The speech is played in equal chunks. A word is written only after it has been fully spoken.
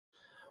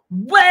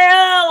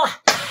Well,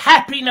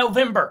 happy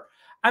November.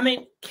 I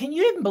mean, can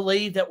you even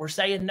believe that we're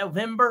saying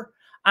November?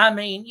 I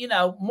mean, you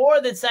know,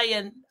 more than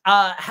saying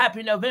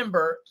happy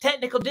November,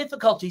 technical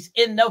difficulties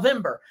in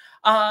November.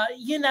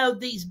 You know,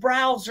 these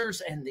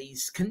browsers and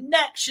these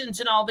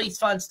connections and all these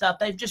fun stuff,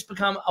 they've just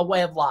become a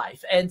way of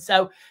life. And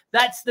so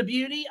that's the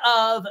beauty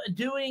of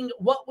doing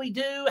what we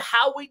do,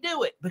 how we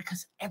do it,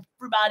 because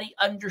everybody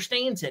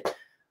understands it.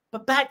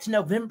 But back to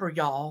November,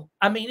 y'all.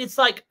 I mean, it's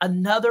like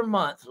another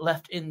month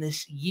left in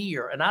this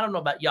year. And I don't know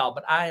about y'all,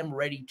 but I am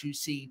ready to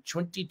see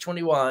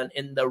 2021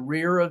 in the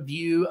rear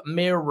view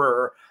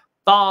mirror,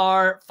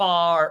 far,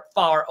 far,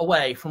 far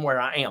away from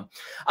where I am.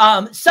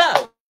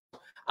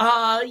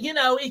 You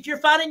know, if you're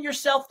finding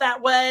yourself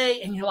that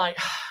way and you're like,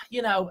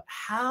 you know,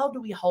 how do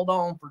we hold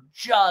on for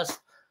just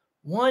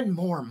one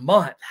more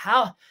month?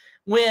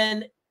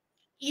 When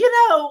you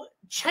know,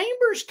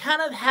 chambers kind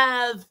of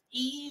have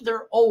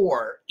either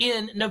or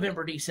in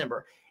November,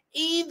 December.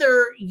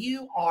 Either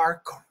you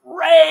are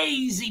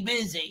crazy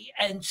busy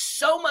and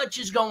so much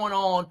is going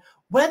on,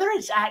 whether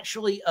it's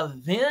actually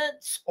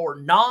events or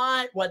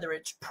not, whether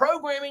it's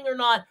programming or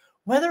not,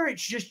 whether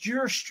it's just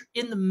you're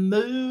in the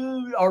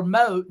mood or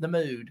the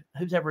mood,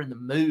 who's ever in the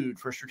mood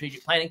for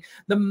strategic planning,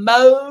 the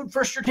mode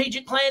for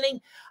strategic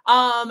planning,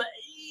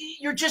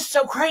 you're just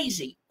so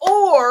crazy.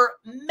 Or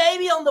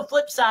maybe on the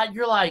flip side,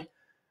 you're like,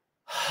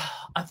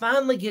 I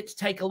finally get to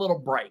take a little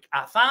break.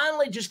 I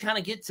finally just kind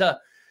of get to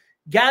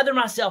gather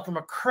myself from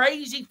a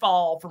crazy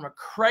fall, from a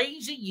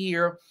crazy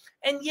year.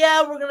 And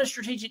yeah, we're going to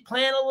strategic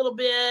plan a little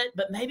bit,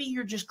 but maybe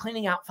you're just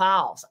cleaning out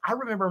files. I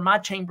remember my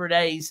chamber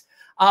days,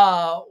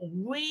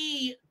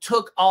 we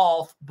took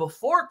off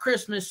before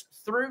Christmas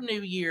through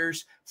New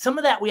Year's. Some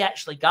of that we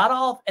actually got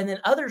off, and then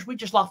others we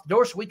just locked the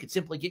door so we could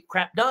simply get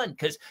crap done,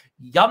 because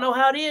y'all know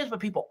how it is with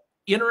people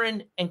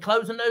entering and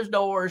closing those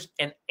doors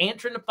and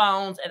answering the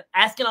phones and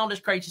asking all this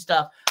crazy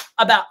stuff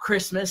about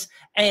Christmas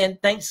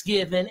and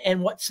Thanksgiving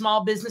and what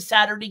Small Business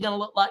Saturday going to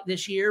look like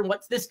this year and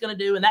what's this going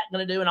to do and that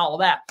going to do and all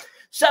of that.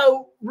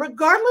 So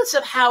regardless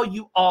of how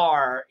you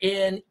are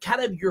in kind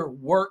of your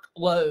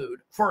workload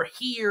for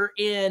here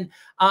in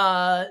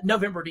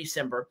November,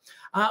 December,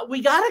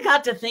 we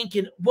got to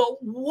thinking, well,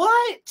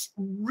 what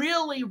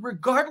really,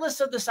 regardless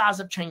of the size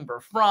of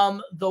chamber,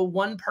 from the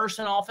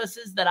one-person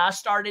offices that I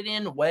started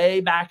in way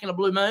back in a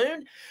blue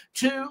moon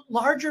to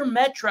larger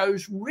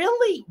metros,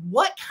 really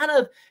what kind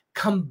of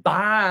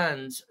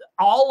combines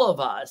all of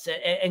us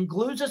and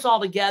glues us all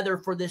together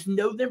for this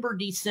November,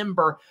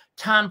 December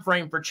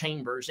timeframe for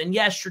chambers. And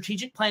yes,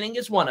 strategic planning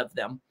is one of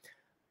them,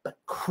 but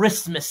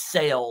Christmas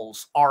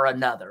sales are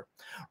another.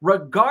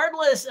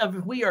 Regardless of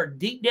if we are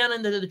deep down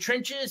into the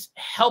trenches,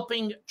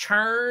 helping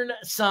churn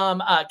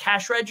some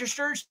cash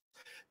registers,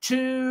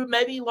 to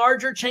maybe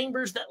larger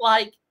chambers that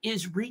like,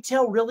 is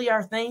retail really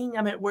our thing?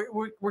 I mean,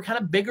 we're kind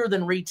of bigger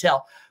than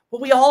retail.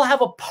 Well, we all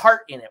have a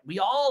part in it. We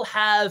all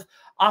have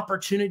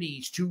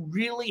opportunities to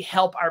really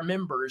help our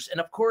members.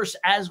 And of course,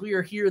 as we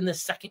are here in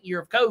this second year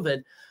of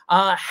COVID,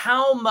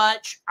 how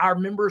much our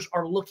members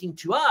are looking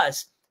to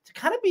us to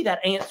kind of be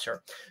that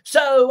answer.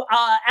 So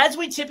as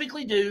we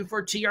typically do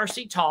for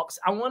TRC Talks,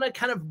 I want to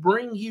kind of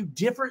bring you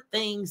different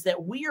things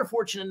that we are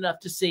fortunate enough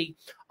to see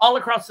all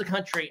across the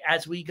country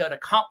as we go to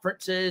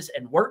conferences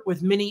and work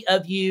with many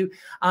of you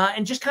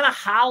and just kind of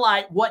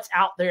highlight what's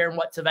out there and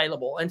what's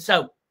available. And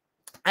so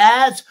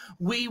as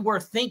we were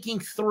thinking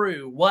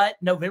through what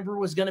November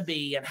was going to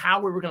be and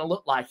how we were going to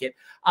look like it,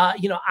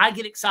 you know, I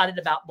get excited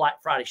about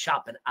Black Friday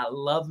shopping. I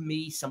love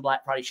me some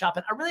Black Friday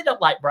shopping. I really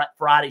don't like Black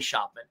Friday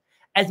shopping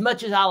as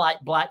much as I like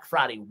Black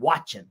Friday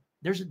watching.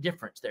 There's a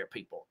difference there,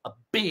 people, a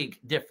big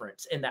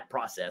difference in that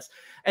process.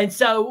 And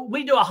so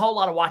we do a whole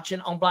lot of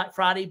watching on Black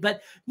Friday,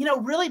 but, you know,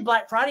 really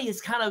Black Friday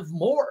is kind of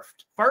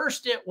morphed.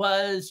 First, it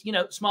was, you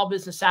know, Small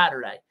Business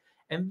Saturday.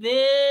 And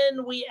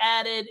then we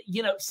added,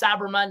 you know,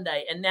 Cyber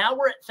Monday. And now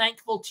we're at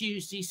Thankful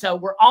Tuesday. So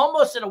we're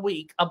almost at a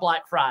week of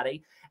Black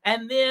Friday.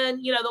 And then,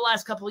 you know, the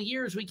last couple of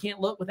years, we can't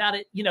look without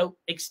it, you know,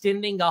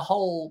 extending a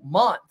whole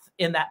month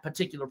in that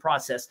particular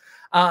process.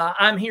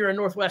 I'm here in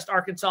Northwest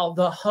Arkansas,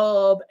 the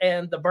hub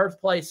and the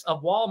birthplace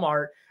of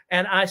Walmart.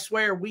 And I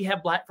swear we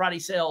have Black Friday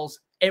sales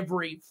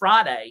every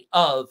Friday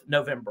of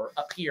November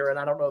up here. And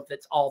I don't know if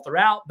it's all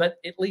throughout, but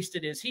at least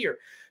it is here.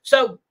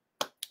 So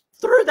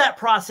through that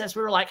process,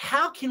 we were like,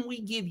 how can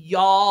we give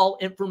y'all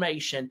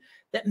information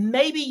that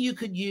maybe you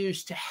could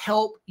use to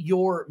help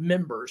your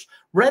members,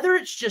 whether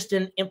it's just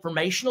an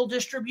informational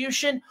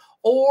distribution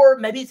or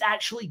maybe it's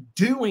actually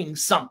doing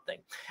something.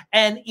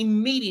 And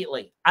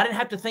immediately, I didn't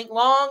have to think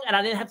long and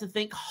I didn't have to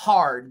think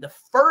hard. The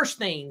first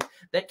thing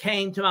that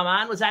came to my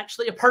mind was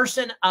actually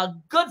a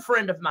good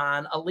friend of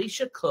mine,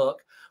 Alysia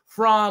Cook,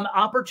 from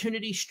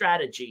Opportunity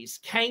Strategies,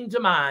 came to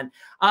mind.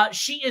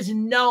 She is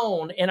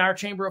known in our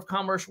Chamber of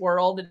Commerce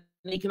world, and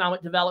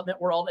economic development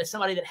world, as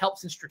somebody that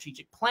helps in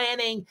strategic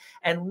planning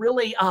and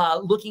really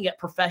looking at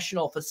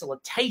professional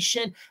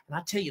facilitation. And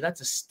I tell you,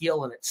 that's a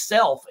skill in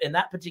itself in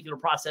that particular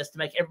process to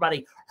make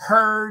everybody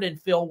heard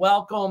and feel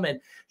welcome. And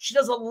she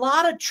does a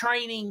lot of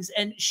trainings,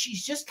 and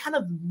she's just kind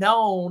of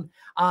known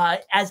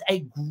as a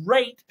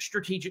great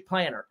strategic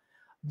planner.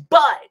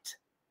 But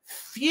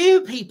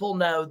few people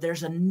know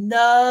there's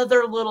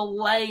another little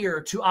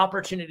layer to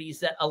opportunities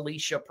that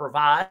Alysia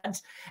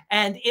provides.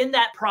 And in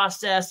that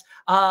process,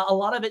 a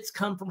lot of it's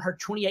come from her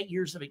 28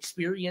 years of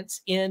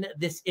experience in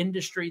this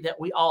industry that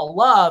we all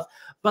love.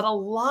 But a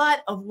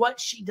lot of what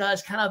she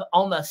does kind of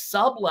on the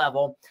sub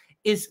level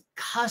is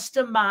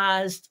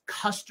customized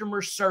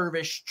customer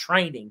service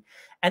training.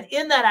 And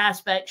in that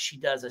aspect, she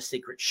does a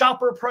secret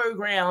shopper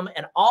program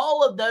and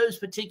all of those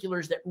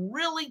particulars that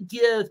really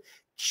give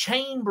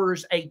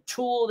chambers a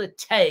tool to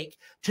take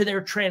to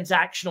their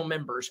transactional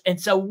members. And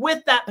so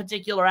with that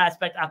particular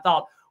aspect, I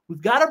thought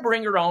we've got to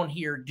bring her on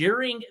here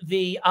during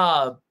the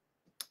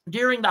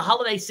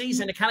holiday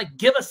season to kind of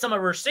give us some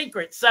of her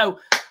secrets. So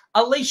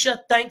Alysia,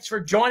 thanks for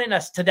joining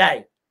us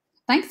today.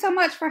 Thanks so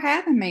much for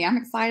having me. I'm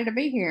excited to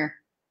be here.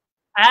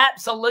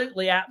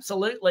 Absolutely.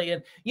 Absolutely.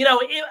 And, you know,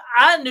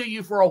 I knew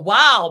you for a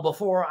while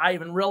before I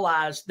even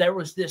realized there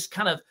was this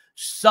kind of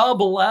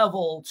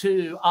sub-level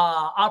to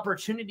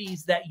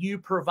opportunities that you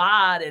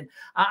provide. And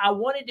I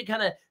wanted to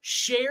kind of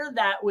share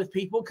that with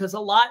people because a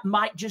lot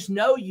might just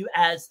know you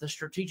as the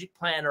strategic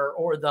planner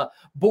or the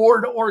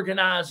board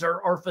organizer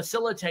or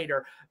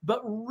facilitator.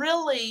 But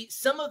really,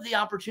 some of the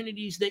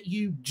opportunities that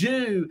you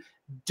do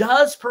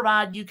does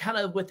provide you kind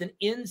of with an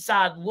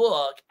inside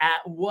look at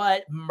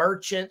what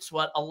merchants,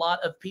 what a lot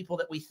of people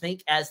that we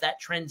think as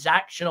that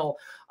transactional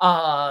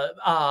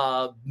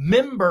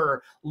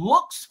member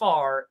looks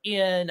for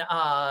in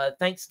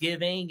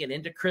Thanksgiving and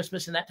into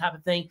Christmas and that type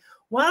of thing.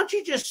 Why don't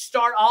you just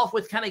start off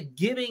with kind of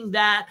giving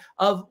that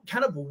of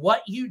kind of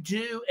what you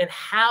do and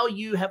how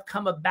you have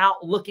come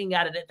about looking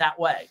at it that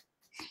way?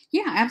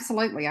 Yeah,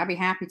 absolutely. I'd be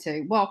happy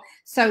to. Well,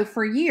 so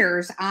for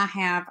years, I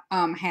have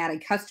had a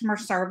customer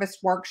service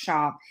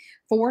workshop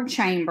for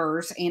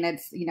chambers, and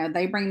it's, you know,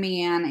 they bring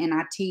me in and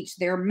I teach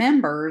their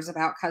members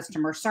about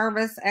customer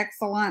service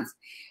excellence,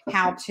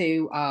 how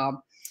to,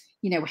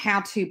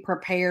 how to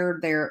prepare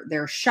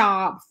their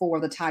shop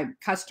for the type of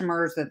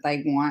customers that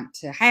they want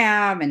to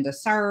have and to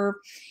serve.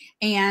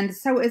 And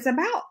so it's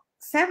about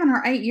 7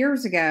 or 8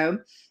 years ago,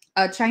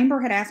 a chamber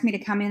had asked me to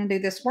come in and do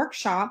this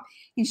workshop.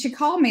 And she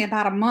called me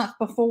about a month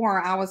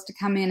before I was to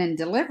come in and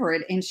deliver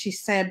it. And she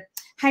said,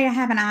 "Hey, I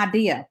have an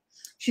idea."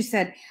 She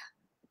said,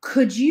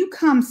 "Could you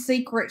come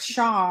secret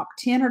shop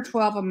 10 or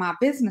 12 of my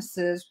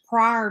businesses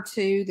prior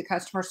to the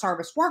customer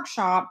service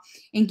workshop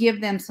and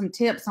give them some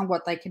tips on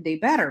what they could do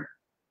better?"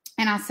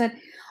 And I said,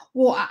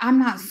 "Well, I'm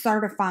not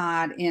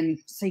certified in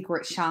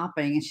secret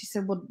shopping." And she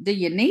said, "Well, do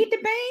you need to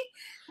be?"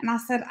 And I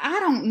said, "I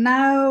don't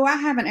know. I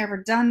haven't ever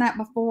done that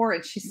before."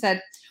 And she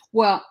said,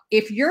 "Well,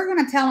 if you're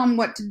going to tell them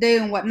what to do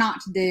and what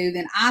not to do,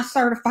 then I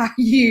certify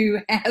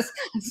you as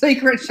a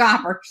secret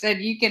shopper." She said,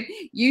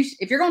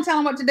 if you're going to tell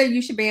them what to do,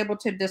 you should be able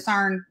to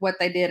discern what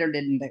they did or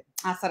didn't do.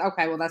 I said,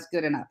 "Okay, well, that's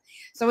good enough."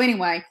 So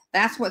anyway,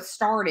 that's what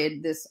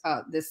started this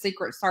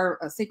secret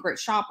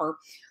shopper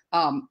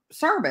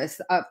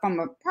service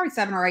from probably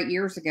 7 or 8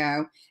 years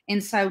ago.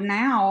 And so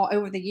now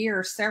over the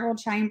years, several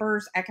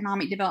chambers,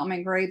 economic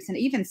development groups, and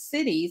even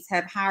cities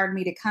have hired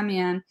me to come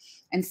in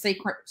and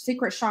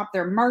secret shop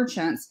their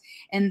merchants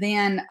and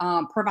then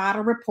provide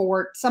a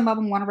report. Some of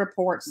them want to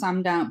report,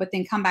 some don't, but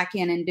then come back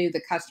in and do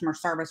the customer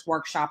service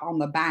workshop on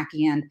the back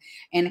end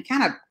and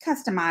kind of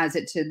customize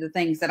it to the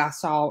things that I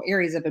saw,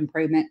 areas of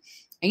improvement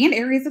and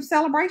areas of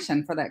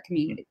celebration for that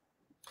community.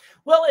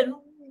 Well, and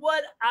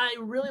what I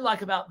really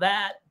like about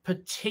that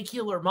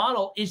particular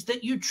model is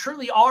that you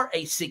truly are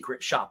a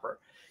secret shopper.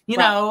 You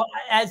know,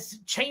 as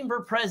chamber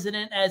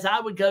president, as I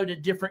would go to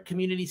different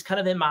communities kind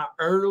of in my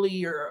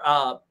earlier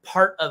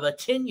part of a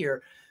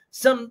tenure,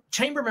 some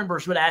chamber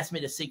members would ask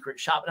me to secret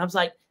shop. And I was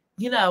like,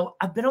 you know,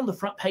 I've been on the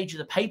front page of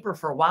the paper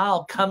for a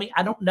while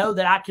I don't know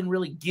that I can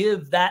really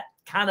give that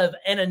kind of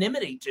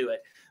anonymity to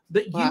it.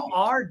 But you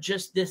are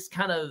just this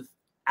kind of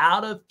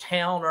out of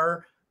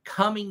towner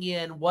coming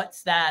in.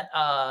 What's that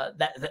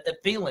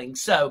feeling?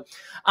 So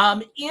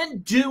in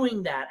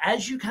doing that,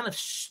 as you kind of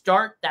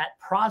start that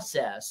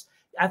process,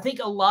 I think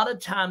a lot of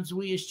times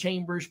we as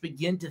chambers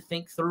begin to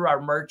think through our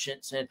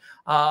merchants and,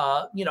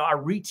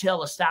 our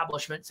retail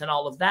establishments and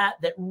all of that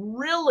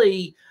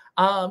really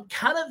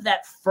kind of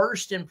that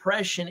first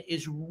impression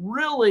is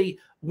really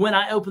when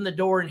I open the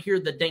door and hear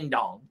the ding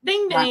dong,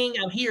 ding, ding,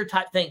 I'm here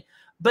type thing.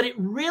 But it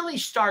really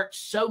starts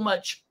so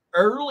much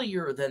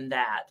earlier than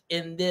that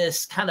in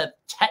this kind of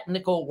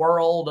technical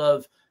world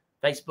of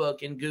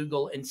Facebook and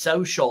Google and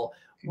social.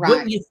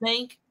 Wouldn't you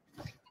think?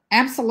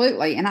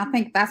 Absolutely. And I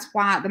think that's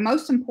why the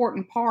most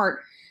important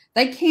part,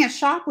 they can't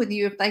shop with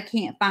you if they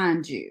can't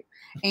find you.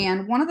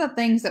 And one of the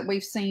things that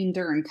we've seen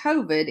during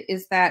COVID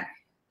is that,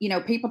 you know,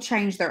 people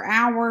change their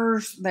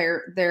hours,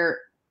 their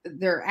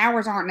their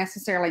hours aren't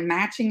necessarily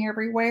matching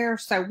everywhere.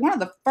 So one of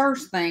the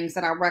first things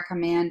that I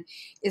recommend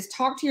is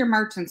talk to your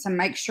merchants and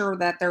make sure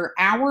that their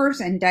hours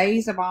and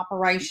days of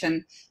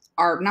operation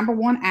are, number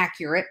one,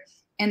 accurate,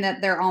 and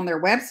that they're on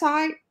their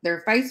website,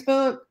 their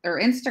Facebook, their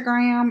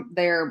Instagram,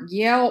 their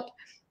Yelp,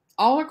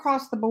 all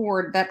across the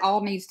board. That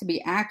all needs to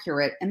be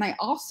accurate. And they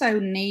also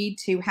need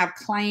to have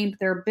claimed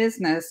their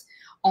business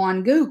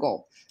on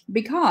Google,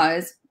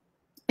 because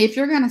if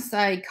you're going to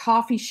say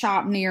coffee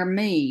shop near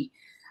me,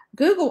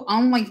 Google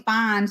only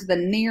finds the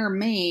near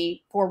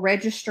me for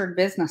registered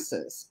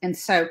businesses. And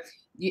so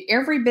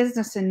every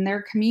business in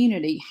their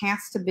community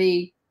has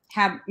to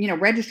have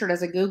registered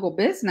as a Google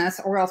business,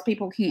 or else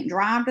people can't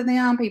drive to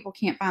them. People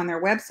can't find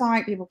their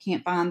website. People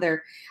can't find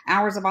their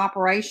hours of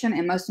operation.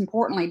 And most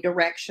importantly,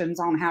 directions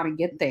on how to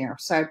get there.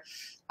 So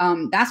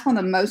that's one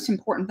of the most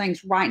important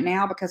things right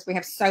now, because we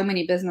have so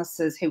many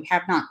businesses who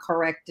have not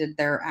corrected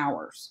their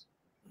hours.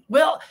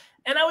 Well,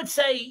 and I would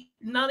say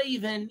not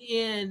even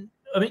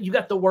you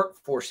got the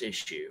workforce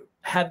issue.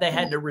 Have they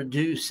had to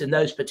reduce in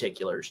those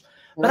particulars?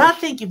 But I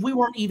think if we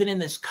weren't even in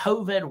this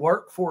COVID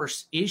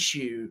workforce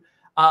issue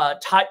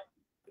type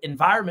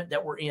environment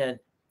that we're in,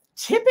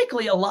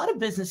 typically a lot of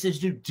businesses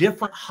do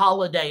different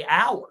holiday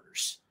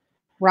hours.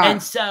 Right.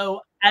 And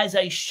so as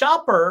a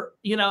shopper,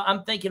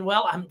 I'm thinking,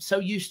 well, I'm so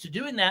used to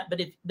doing that. But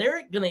if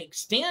they're going to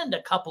extend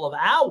a couple of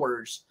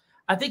hours,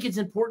 I think it's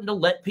important to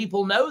let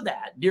people know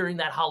that during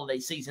that holiday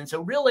season.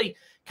 So really,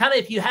 kind of,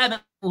 if you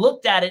haven't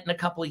looked at it in a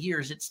couple of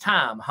years, it's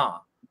time, huh?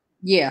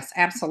 Yes,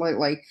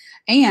 absolutely.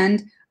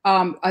 And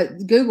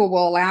Google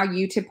will allow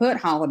you to put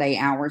holiday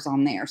hours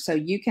on there. So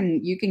you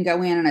can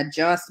go in and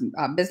adjust,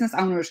 business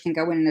owners can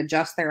go in and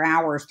adjust their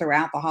hours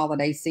throughout the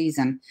holiday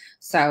season.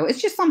 So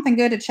it's just something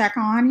good to check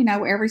on,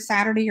 every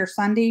Saturday or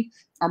Sunday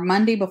or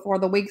Monday before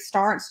the week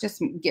starts.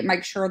 Just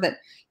make sure that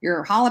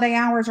your holiday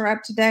hours are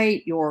up to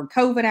date, your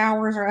COVID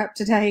hours are up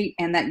to date,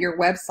 and that your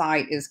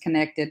website is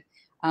connected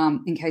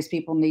in case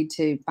people need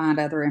to find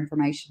other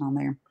information on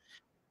there.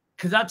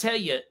 Because I'll tell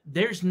you,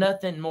 there's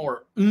nothing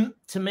more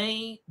to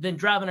me than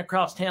driving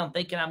across town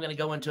thinking I'm going to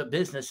go into a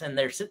business and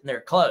they're sitting there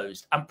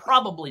closed. I'm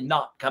probably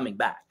not coming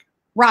back.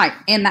 Right.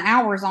 And the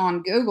hours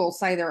on Google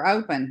say they're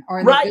open,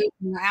 or the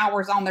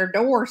hours on their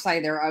door say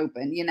they're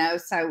open,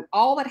 so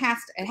all that has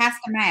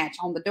to match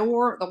on the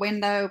door, the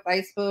window,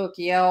 Facebook,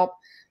 Yelp,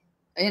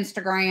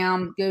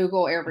 Instagram,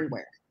 Google,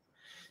 everywhere.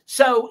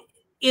 So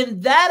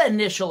in that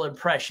initial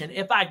impression,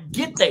 if I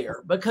get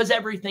there because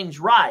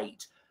everything's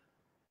right,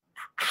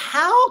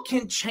 how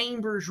can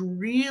chambers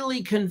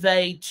really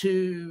convey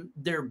to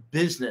their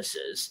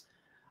businesses?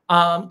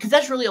 Because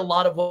that's really a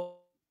lot of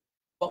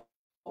what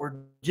we're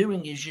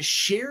doing, is just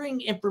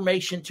sharing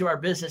information to our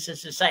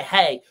businesses to say,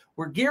 hey,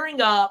 we're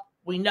gearing up.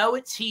 We know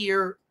it's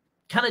here.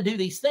 Kind of do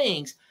these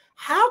things.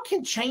 How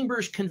can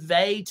chambers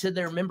convey to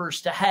their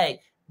members to, hey,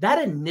 that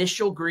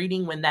initial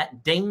greeting when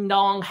that ding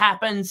dong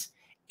happens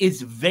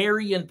is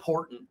very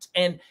important?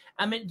 And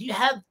I mean, do you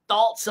have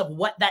thoughts of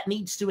what that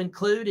needs to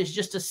include? Is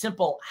just a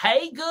simple,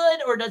 hey, good,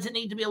 or does it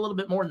need to be a little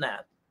bit more than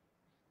that?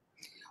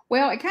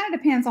 Well, it kind of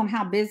depends on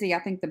how busy I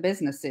think the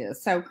business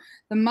is. So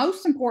the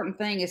most important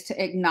thing is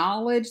to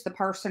acknowledge the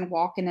person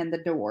walking in the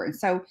door. And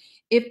so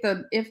if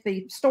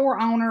the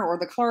store owner or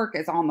the clerk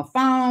is on the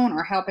phone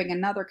or helping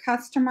another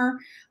customer,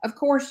 of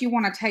course you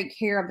want to take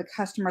care of the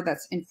customer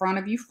that's in front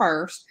of you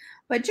first,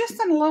 but just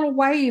a little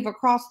wave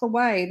across the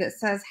way that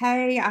says,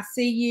 hey, I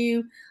see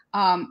you,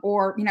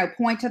 or,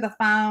 point to the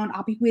phone.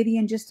 I'll be with you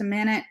in just a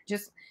minute.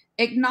 Just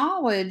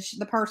acknowledge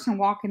the person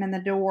walking in the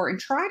door and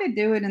try to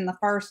do it in the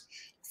first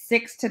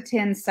 6 to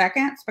 10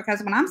 seconds,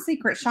 because when I'm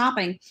secret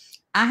shopping,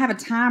 I have a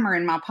timer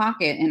in my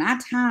pocket and I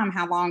time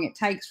how long it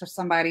takes for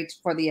somebody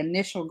for the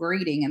initial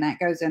greeting, and that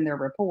goes in their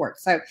report.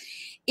 So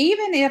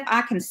even if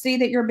I can see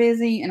that you're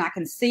busy and I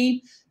can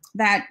see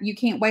that you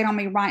can't wait on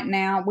me right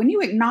now, when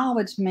you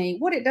acknowledge me,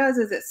 what it does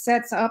is it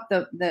sets up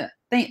the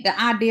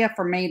idea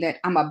for me that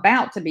I'm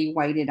about to be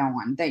waited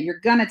on, that you're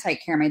going to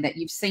take care of me, that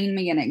you've seen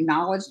me and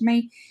acknowledged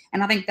me.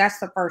 And I think that's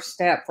the first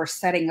step for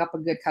setting up a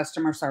good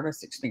customer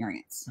service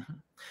experience. Mm-hmm.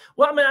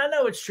 Well, I mean, I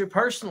know it's true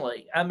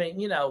personally. I mean,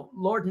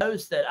 Lord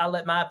knows that I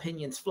let my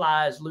opinions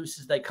fly as loose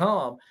as they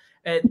come.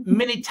 And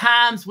many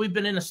times we've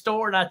been in a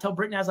store and I told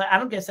Brittany, I was like, I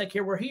don't guess they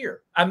care we're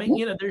here. I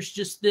mean, there's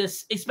just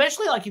this,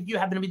 especially like if you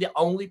happen to be the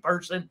only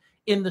person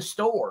in the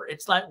store,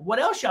 it's like, what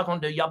else y'all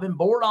gonna do? Y'all been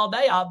bored all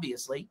day,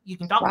 obviously. You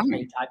can talk to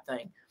me type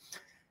thing.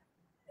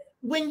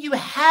 When you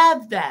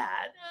have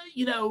that,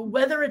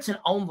 whether it's an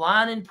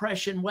online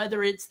impression,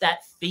 whether it's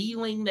that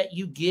feeling that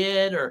you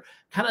get, or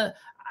kind of,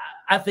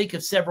 I think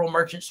of several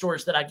merchant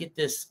stores that I get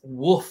this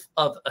woof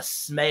of a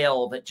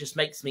smell that just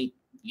makes me,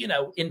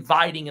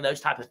 inviting and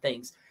those type of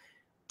things.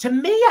 To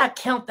me, I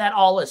count that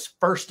all as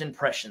first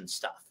impression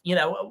stuff.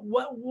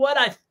 What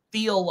I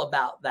feel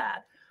about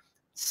that.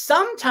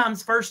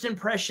 Sometimes first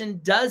impression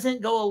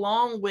doesn't go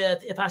along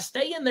with, if I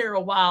stay in there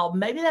a while,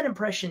 maybe that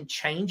impression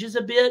changes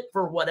a bit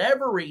for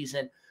whatever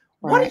reason.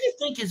 Right. What do you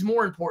think is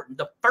more important,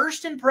 the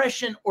first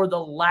impression or the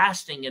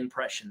lasting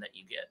impression that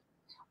you get?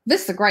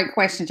 This is a great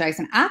question,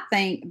 Jason. I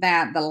think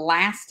that the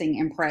lasting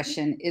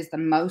impression is the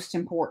most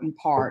important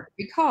part,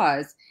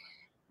 because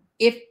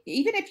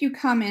even if you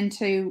come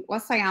into,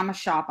 let's say I'm a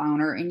shop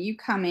owner and you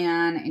come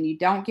in and you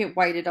don't get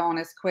waited on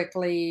as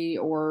quickly,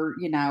 or,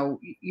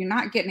 you're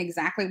not getting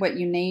exactly what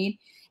you need.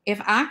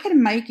 If I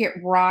can make it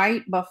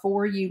right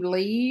before you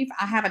leave,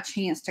 I have a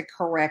chance to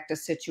correct a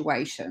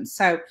situation.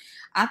 So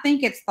I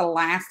think it's the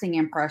lasting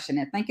impression.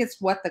 I think it's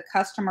what the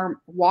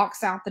customer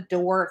walks out the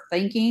door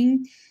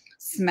thinking,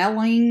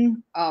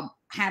 smelling,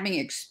 having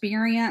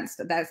experienced,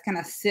 that's going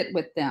to sit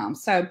with them.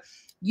 So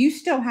you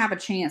still have a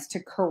chance to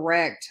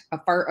correct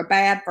a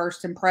bad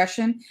first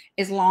impression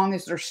as long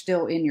as they're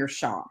still in your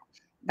shop.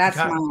 That's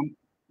Okay.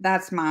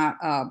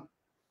 my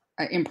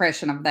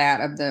impression of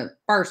that, of the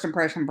first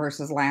impression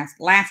versus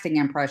lasting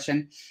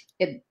impression.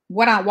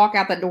 What I walk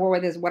out the door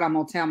with is what I'm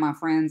going to tell my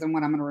friends and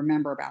what I'm going to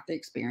remember about the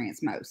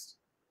experience most.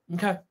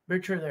 Okay. Very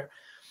true there.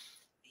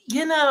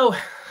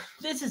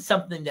 This is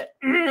something that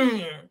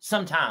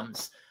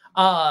sometimes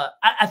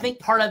I think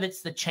part of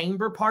it's the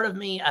chamber part of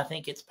me. I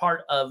think it's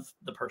part of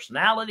the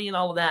personality and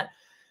all of that.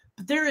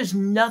 But there is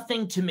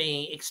nothing to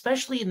me,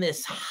 especially in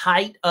this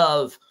height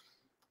of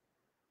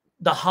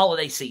the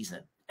holiday season,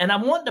 and I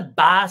want to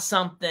buy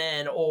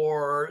something,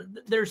 or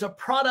there's a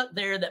product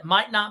there that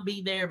might not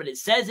be there, but it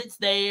says it's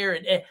there.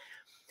 And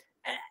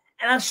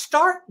I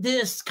start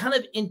this kind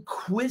of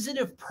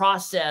inquisitive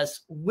process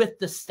with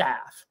the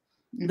staff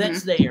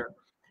that's there.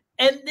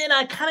 And then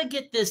I kind of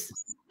get this,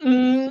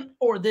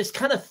 or this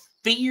kind of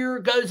fear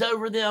goes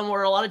over them,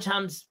 where a lot of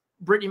times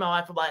Brittany, my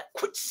wife, will be like,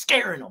 quit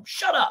scaring them,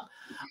 shut up,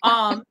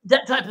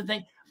 that type of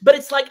thing. But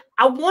it's like,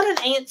 I want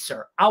an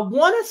answer. I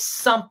want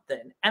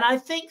something. And I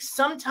think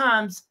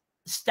sometimes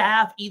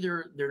staff,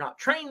 either they're not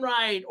trained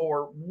right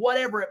or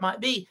whatever it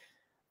might be,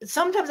 but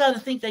sometimes I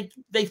think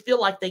they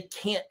feel like they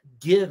can't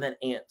give an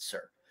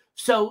answer.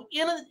 So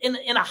in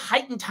a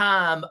heightened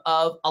time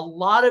of a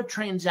lot of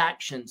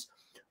transactions,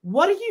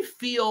 what do you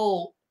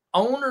feel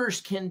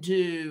owners can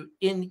do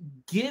in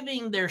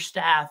giving their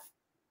staff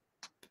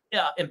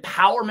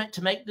empowerment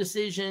to make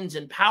decisions,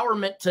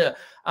 empowerment to,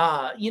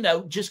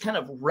 just kind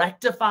of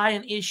rectify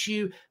an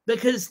issue?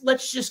 Because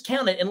let's just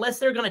count it, unless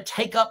they're going to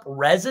take up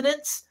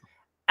residence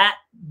at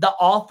the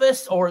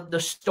office or the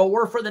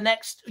store for the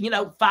next,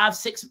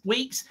 5-6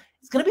 weeks,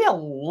 it's going to be a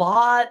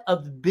lot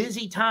of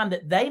busy time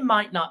that they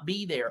might not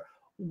be there.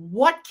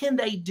 What can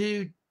they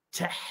do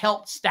to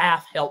help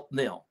staff help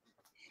them?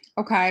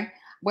 Okay.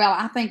 Well,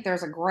 I think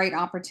there's a great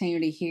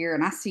opportunity here,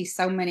 and I see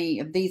so many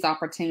of these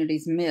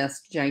opportunities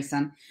missed,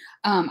 Jason.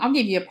 I'll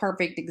give you a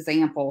perfect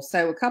example.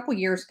 So a couple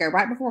years ago,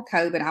 right before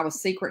COVID, I was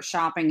secret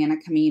shopping in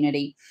a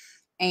community.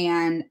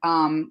 And,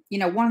 one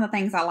of the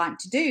things I like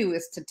to do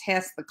is to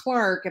test the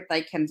clerk if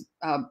they can,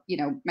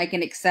 make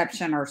an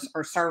exception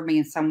or serve me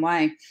in some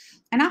way.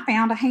 And I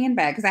found a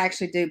handbag, because I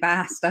actually do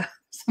buy stuff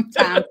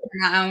sometimes on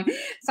my own.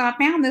 So I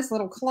found this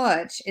little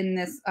clutch in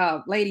this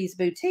lady's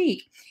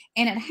boutique,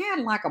 and it had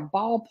like a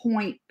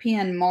ballpoint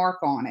pen mark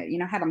on it,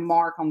 had a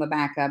mark on the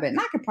back of it. And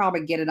I could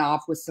probably get it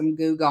off with some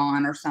Goo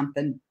Gone or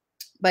something.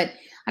 But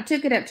I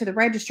took it up to the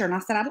register and I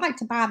said, I'd like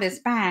to buy this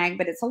bag,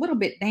 but it's a little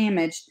bit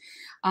damaged.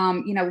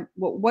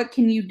 What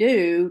can you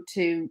do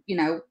to,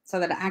 so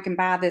that I can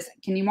buy this?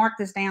 Can you mark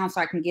this down so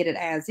I can get it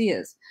as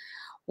is?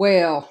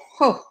 Well,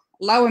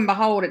 lo and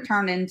behold, it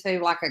turned into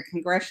like an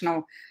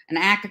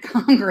act of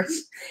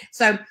Congress.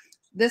 So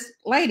this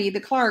lady, the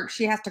clerk,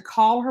 she has to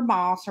call her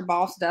boss. Her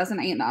boss doesn't,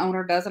 and the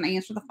owner doesn't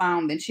answer the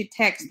phone. Then she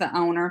texts the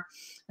owner.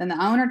 Then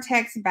the owner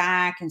texts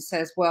back and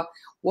says, well,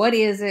 what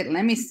is it?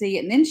 Let me see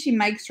it. And then she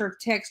makes her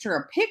text her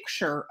a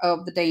picture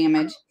of the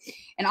damage.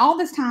 And all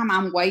this time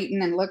I'm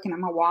waiting and looking at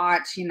my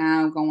watch,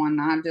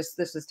 going, this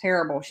is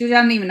terrible. She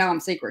doesn't even know I'm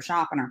secret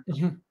shopping her.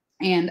 Mm-hmm.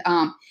 And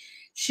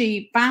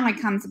she finally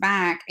comes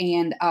back,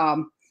 and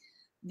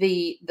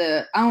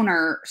the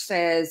owner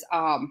says,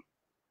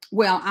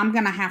 well, you're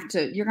going to have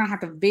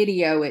to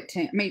video it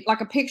to me.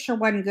 Like, a picture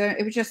wasn't good.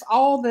 It was just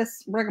all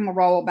this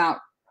rigmarole about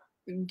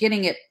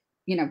getting it,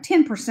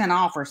 10%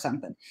 off or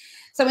something.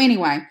 So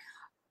anyway,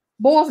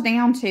 boils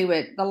down to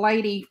it, the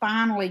lady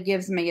finally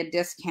gives me a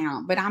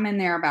discount, but I'm in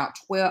there about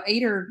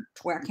 8 or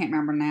 12, I can't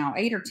remember now,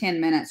 8 or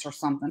 10 minutes or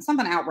something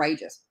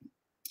outrageous.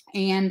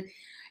 And,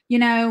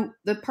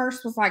 the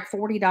purse was like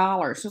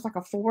 $40. It was like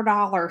a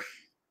 $4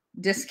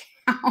 discount,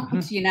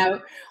 Mm-hmm.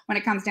 When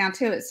it comes down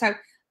to it. So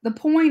the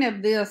point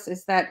of this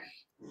is that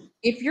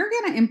if you're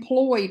going to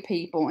employ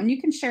people, and you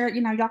can share,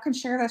 y'all can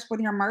share this with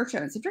your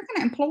merchants. If you're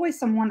going to employ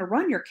someone to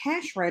run your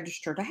cash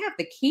register, to have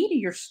the key to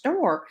your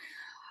store,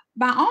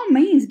 by all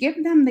means,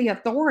 give them the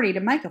authority to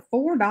make a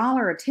 $4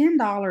 or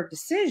 $10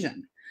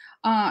 decision.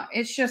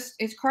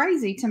 It's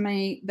crazy to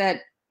me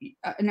that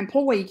an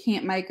employee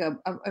can't make a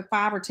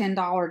 $5 or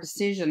 $10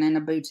 decision in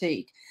a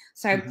boutique.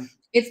 So mm-hmm.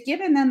 It's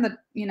giving them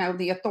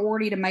the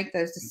authority to make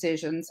those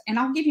decisions. And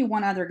I'll give you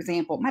one other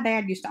example. My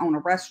dad used to own a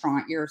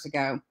restaurant years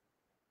ago,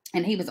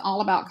 and he was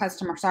all about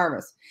customer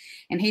service.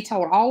 And he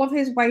told all of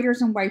his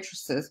waiters and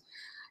waitresses,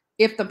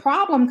 if the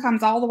problem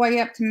comes all the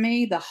way up to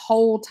me, the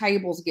whole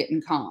table's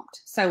getting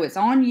comped. So it's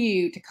on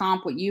you to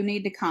comp what you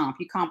need to comp.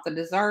 You comp the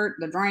dessert,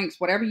 the drinks,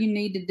 whatever you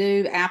need to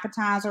do,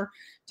 appetizer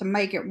to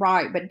make it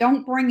right. But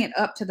don't bring it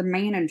up to the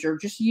manager.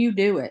 Just you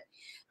do it.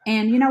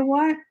 And you know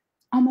what?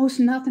 Almost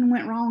nothing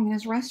went wrong in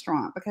his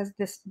restaurant because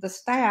the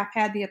staff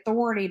had the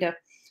authority to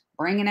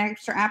bring an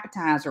extra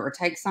appetizer or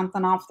take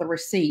something off the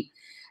receipt.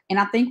 And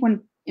I think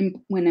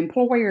when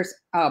employers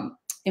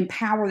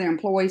empower their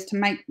employees to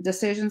make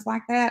decisions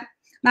like that,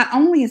 not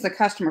only is the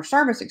customer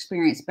service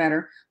experience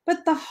better,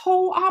 but the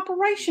whole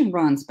operation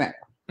runs better.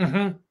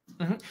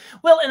 Mm-hmm. Mm-hmm.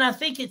 Well, and I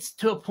think it's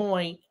to a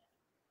point,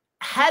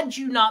 had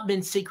you not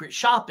been secret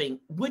shopping,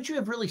 would you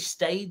have really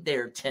stayed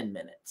there 10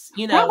 minutes?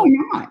 You know, probably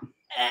not.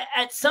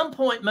 At some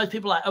point, most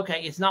people are like,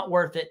 okay, it's not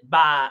worth it.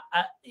 Bye.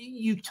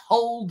 You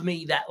told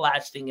me that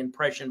lasting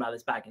impression by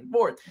this back and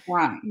forth.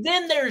 Right.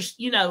 Then there's,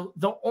 you know,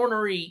 the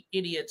ornery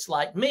idiots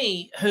like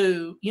me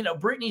who, you know,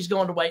 Brittany's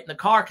going to wait in the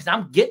car because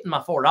I'm getting my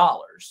 $4.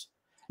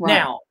 Right.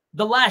 Now,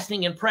 the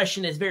lasting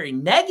impression is very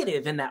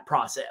negative in that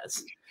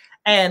process.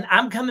 And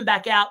I'm coming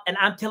back out and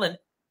I'm telling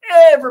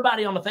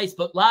everybody on the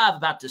Facebook Live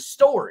about the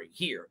story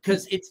here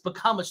because it's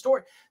become a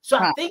story. So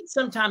I think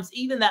sometimes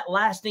even that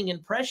lasting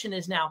impression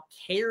is now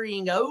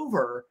carrying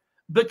over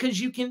because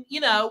you can,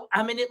 you know,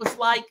 I mean, it was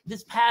like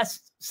this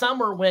past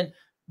summer when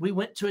we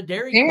went to a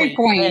Dairy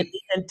Queen and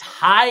the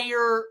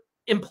entire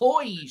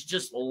employees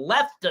just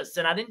left us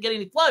and I didn't get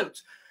any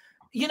floats.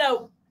 You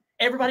know,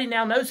 everybody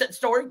now knows that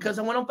story because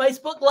I went on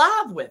Facebook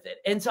Live with it.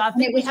 And so I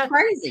think we have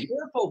to be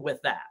careful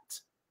with that.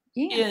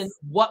 Yes. In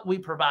what we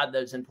provide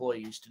those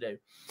employees to do.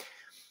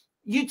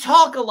 You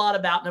talk a lot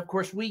about, and of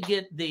course we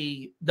get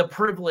the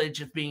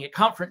privilege of being at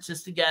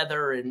conferences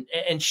together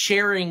and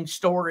sharing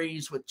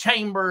stories with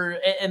chamber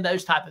and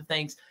those type of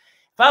things.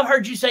 If I've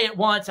heard you say it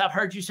once, I've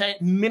heard you say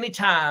it many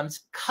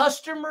times,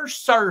 customer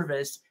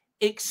service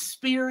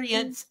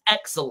experience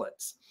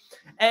excellence.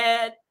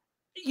 And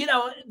you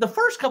know, the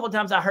first couple of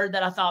times I heard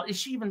that, I thought, is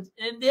she even,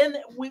 and then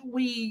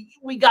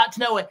we got to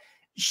know it.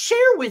 Share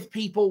with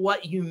people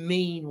what you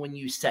mean when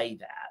you say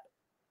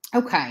that.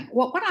 Okay.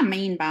 Well, what I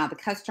mean by the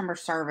customer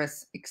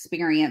service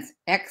experience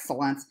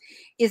excellence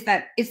is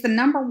that it's the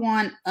number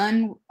one,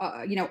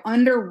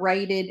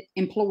 underrated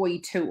employee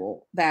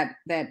tool that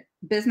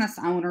business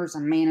owners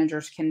and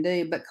managers can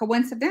do. But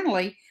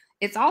coincidentally,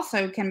 it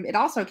also can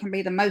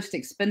be the most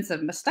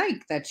expensive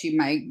mistake that you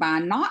make by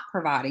not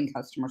providing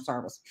customer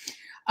service.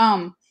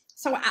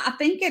 So I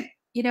think and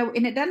you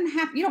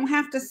don't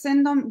have to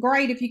send them.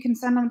 Great if you can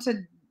send them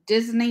to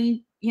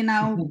Disney, you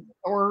know,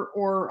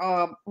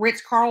 or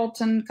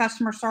Ritz-Carlton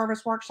customer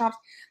service workshops.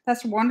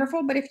 That's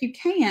wonderful. But if you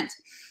can't,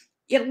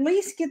 at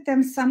least get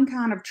them some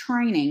kind of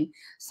training,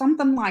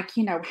 something like,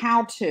 you know,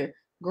 how to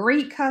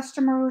greet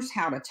customers,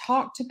 how to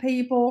talk to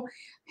people,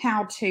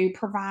 how to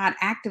provide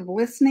active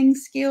listening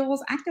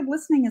skills. Active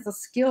listening is a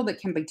skill that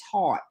can be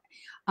taught.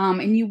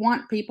 And you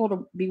want people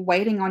to be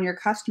waiting on your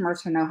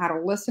customers to know how to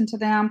listen to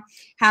them,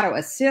 how to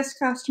assist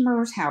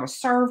customers, how to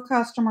serve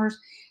customers,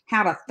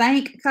 how to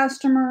thank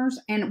customers.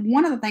 And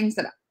one of the things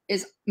that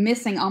is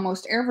missing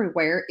almost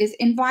everywhere is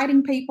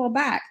inviting people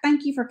back.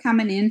 Thank you for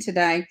coming in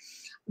today.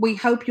 We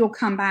hope you'll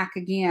come back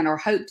again, or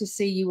hope to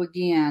see you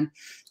again.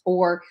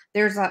 Or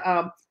there's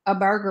a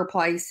burger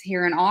place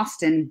here in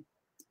Austin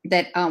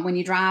that when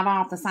you drive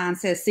off, the sign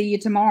says, "See you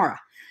tomorrow."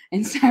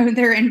 And so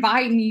they're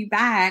inviting you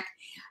back.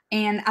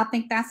 And I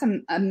think that's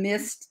a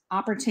missed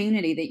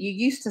opportunity that you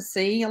used to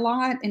see a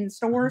lot in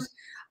stores.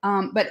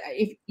 But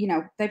if you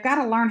know, they've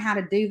got to learn how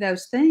to do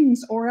those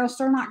things, or else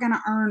they're not going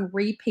to earn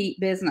repeat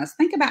business.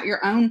 Think about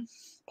your own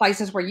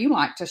places where you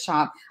like to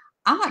shop.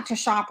 I like to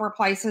shop where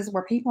places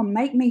where people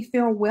make me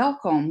feel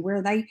welcome,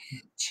 where they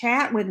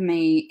chat with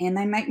me and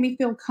they make me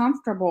feel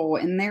comfortable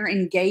and they're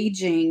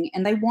engaging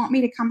and they want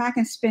me to come back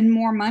and spend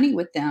more money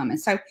with them. And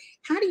so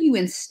how do you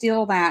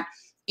instill that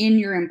in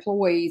your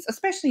employees,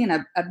 especially in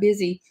a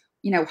busy,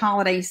 you know,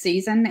 holiday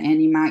season,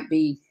 and you might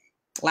be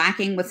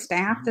lacking with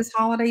staff this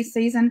holiday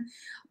season,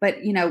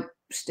 but, you know,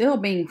 still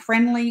being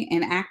friendly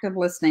and active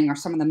listening are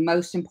some of the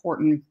most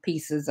important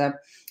pieces of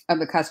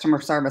the customer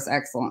service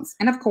excellence.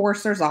 And of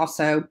course, there's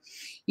also,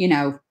 you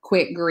know,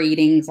 quick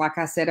greetings. Like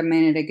I said a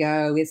minute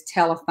ago, is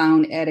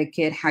telephone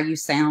etiquette, how you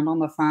sound on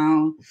the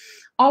phone.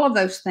 All of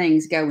those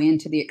things go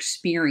into the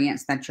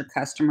experience that your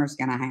customer is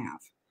going to have.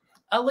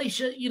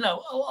 Alysia, you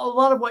know, a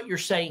lot of what you're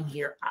saying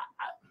here,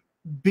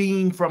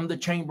 being from the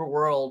chamber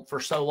world for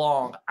so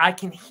long, I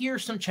can hear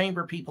some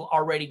chamber people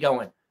already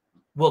going,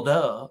 well,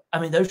 duh. I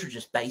mean, those are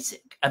just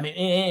basic. I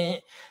mean,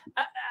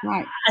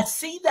 right. I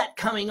see that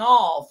coming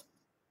off,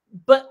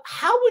 but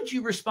how would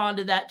you respond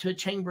to that, to a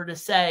chamber to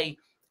say,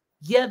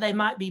 yeah, they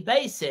might be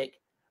basic,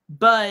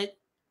 but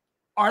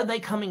are they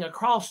coming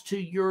across to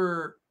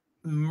your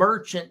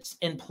merchants,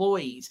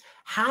 employees?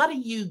 How do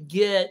you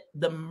get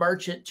the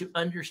merchant to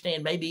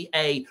understand maybe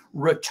a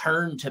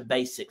return to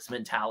basics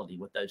mentality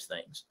with those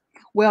things?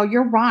 Well,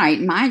 you're right.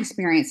 My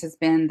experience has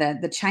been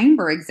that the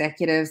chamber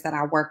executives that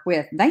I work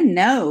with, they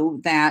know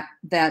that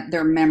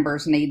their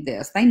members need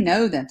this. They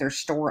know that their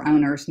store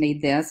owners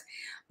need this.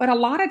 But a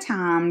lot of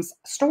times,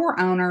 store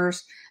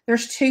owners,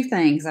 there's two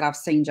things that I've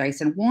seen,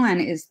 Jason.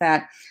 One is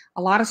that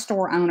a lot of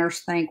store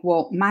owners think,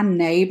 well, my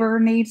neighbor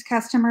needs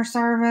customer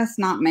service,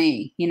 not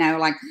me. You know,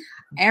 like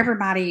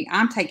everybody,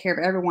 I take care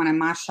of everyone in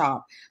my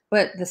shop.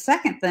 But the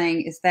second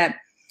thing is that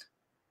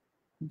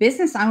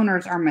business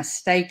owners are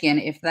mistaken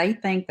if they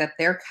think that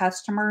their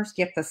customers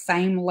get the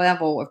same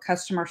level of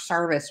customer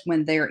service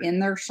when they're in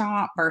their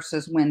shop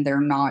versus when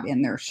they're not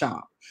in their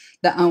shop,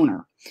 the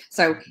owner.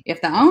 So if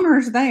the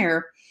owner's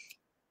there,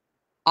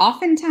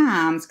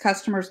 oftentimes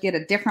customers get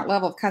a different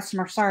level of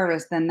customer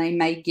service than they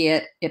may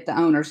get if the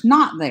owner's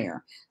not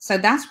there. So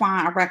that's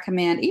why I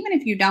recommend, even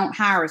if you don't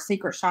hire a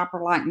secret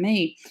shopper like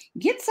me,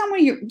 get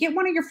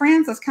one of your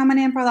friends that's coming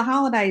in for the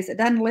holidays that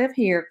doesn't live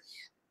here.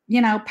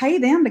 You know, pay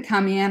them to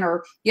come in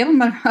or give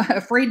them a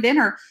free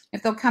dinner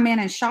if they'll come in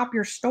and shop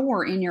your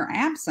store in your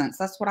absence.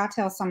 That's what I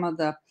tell some of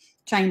the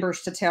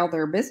chambers to tell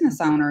their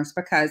business owners,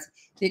 because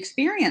the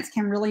experience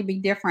can really be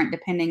different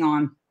depending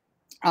on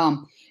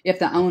if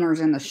the owner's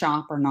in the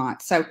shop or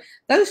not. So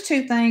those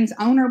two things,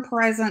 owner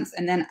presence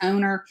and then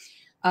owner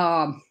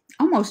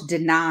almost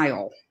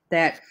denial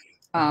that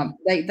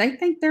they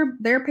think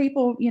their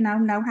people, you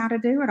know how to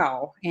do it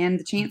all. And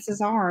the chances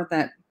are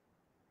that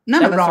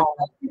none of us are.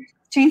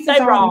 Chances are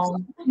there's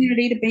an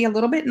opportunity to be a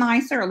little bit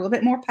nicer, a little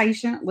bit more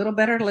patient, a little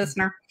better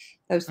listener,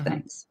 those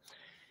things.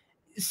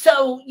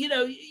 So, you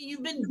know,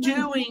 you've been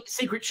doing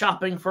secret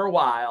shopping for a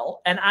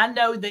while, and I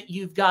know that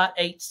you've got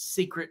 8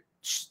 secret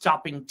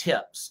shopping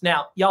tips.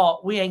 Now,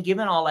 y'all, we ain't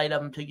giving all 8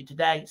 of them to you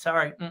today.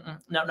 Sorry.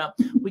 No.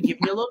 We give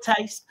you a little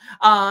taste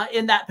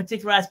in that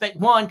particular aspect.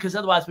 One, because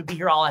otherwise we'd be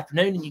here all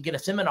afternoon and you get a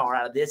seminar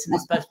out of this, and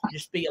it's supposed to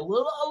just be a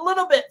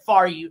little bit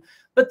for you.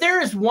 But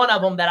there is one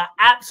of them that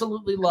I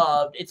absolutely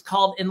loved. It's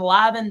called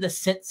Enliven the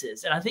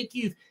Senses. And I think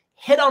you've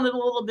hit on it a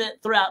little bit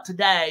throughout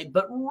today,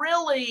 but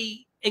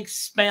really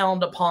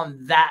expound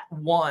upon that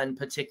one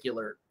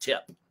particular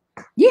tip.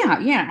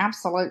 Yeah,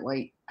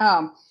 absolutely.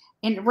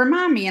 And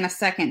remind me in a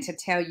second to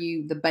tell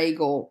you the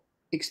bagel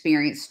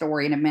experience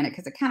story in a minute,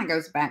 because it kind of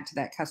goes back to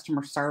that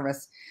customer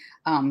service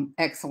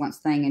excellence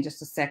thing in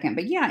just a second.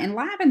 But yeah,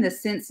 enliven the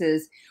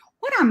senses.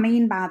 What I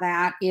mean by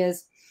that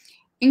is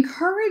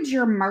encourage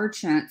your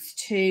merchants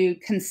to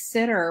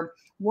consider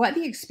what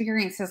the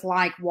experience is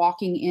like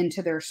walking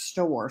into their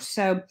store.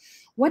 So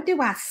what do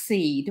I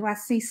see? Do I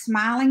see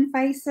smiling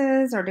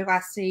faces, or do I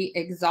see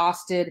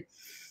exhausted,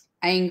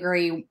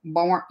 angry,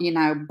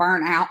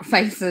 burnt out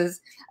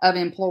faces of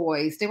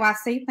employees? Do I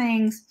see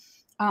things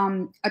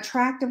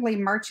attractively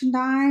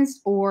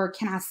merchandised, or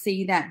can I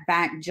see that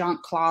back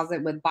junk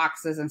closet with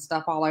boxes and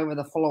stuff all over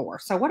the floor?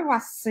 So what do I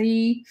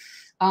see?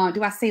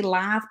 Do I see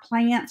live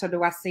plants, or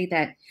do I see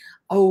that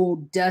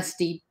old,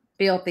 dusty,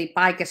 filthy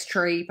ficus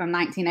tree from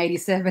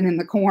 1987 in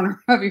the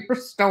corner of your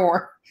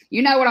store?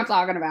 You know what I'm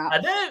talking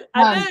about.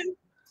 I do.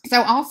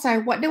 So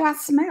also, what do I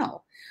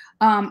smell?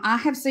 I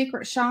have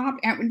secret shopped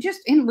and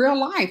just in real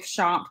life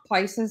shopped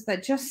places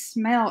that just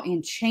smell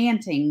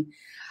enchanting.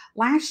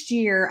 Last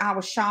year, I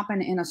was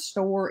shopping in a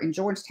store in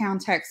Georgetown,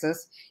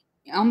 Texas,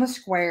 on the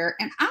square,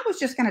 and I was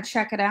just going to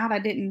check it out. I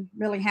didn't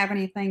really have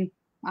anything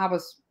I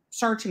was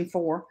searching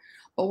for.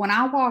 But when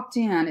I walked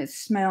in, it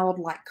smelled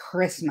like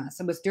Christmas.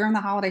 It was during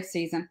the holiday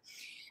season,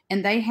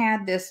 and they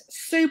had this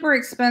super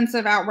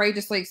expensive,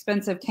 outrageously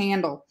expensive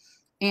candle.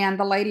 And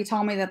the lady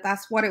told me that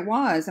that's what it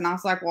was. And I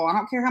was like, well, I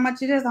don't care how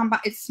much it is.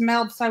 It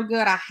smelled so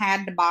good, I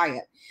had to buy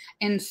it.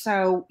 And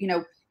so,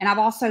 and I've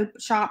also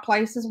shopped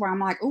places where I'm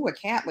like, oh, a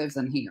cat lives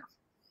in here.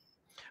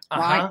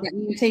 Right? The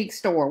antique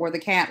store where the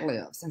cat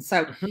lives. And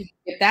so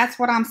if that's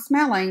what I'm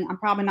smelling, I'm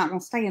probably not going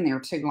to stay in there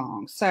too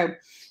long. So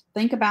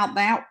think about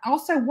that.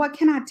 Also, what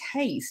can I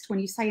taste when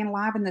you say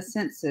enliven the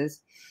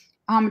senses?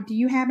 Do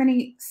you have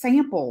any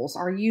samples?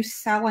 Are you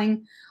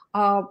selling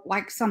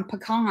like some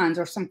pecans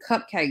or some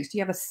cupcakes? Do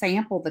you have a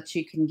sample that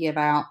you can give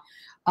out?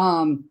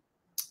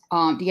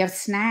 Do you have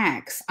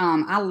snacks?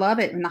 I love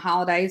it in the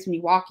holidays when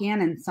you walk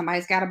in and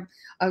somebody's got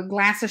a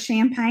glass of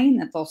champagne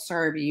that they'll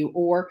serve you,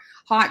 or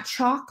hot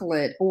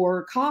chocolate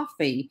or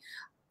coffee.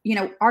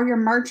 Are your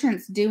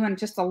merchants doing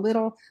just a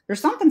little?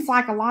 There's something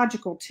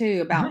psychological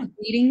too about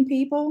feeding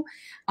people.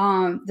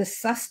 The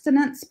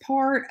sustenance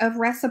part of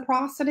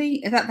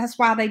reciprocity. That's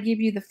why they give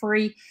you the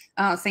free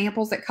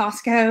samples at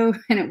Costco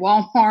and at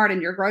Walmart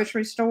and your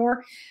grocery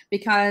store,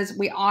 because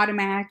we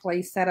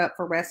automatically set up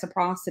for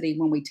reciprocity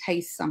when we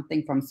taste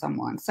something from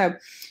someone. So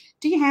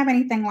do you have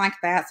anything like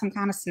that? Some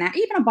kind of snack,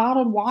 even a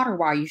bottled water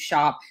while you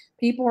shop?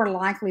 People are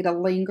likely to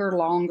linger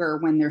longer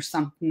when there's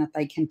something that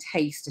they can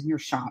taste in your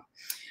shop.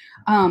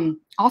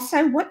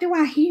 Also, what do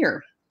I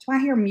hear? Do I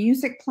hear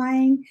music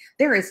playing?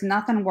 There is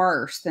nothing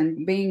worse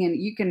than being in,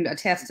 you can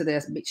attest to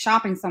this, but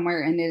shopping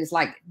somewhere and it is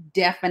like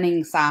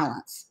deafening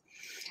silence.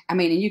 I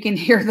mean, you can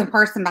hear the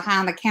person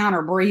behind the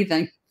counter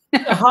breathing.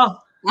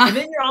 And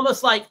then you're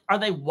almost like, are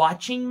they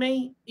watching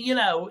me? You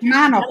know,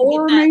 Not a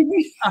horror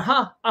movie.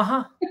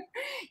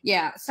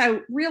 Yeah.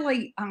 So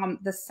really,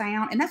 the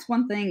sound, and that's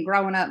one thing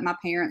growing up, my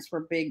parents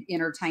were big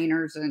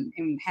entertainers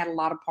and had a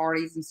lot of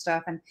parties and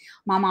stuff. And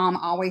my mom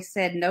always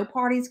said, no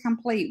party's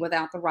complete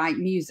without the right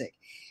music.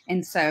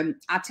 And so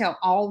I tell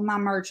all of my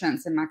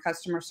merchants and my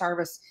customer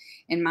service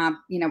in my,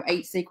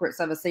 8 secrets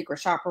of a secret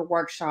shopper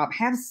workshop,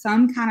 have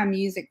some kind of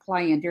music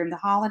playing during the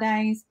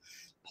holidays.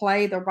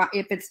 Play the right,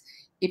 if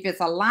it's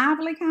a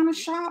lively kind of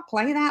shop,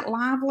 play that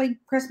lively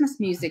Christmas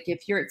music.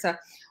 If it's a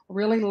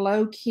really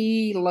low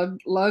key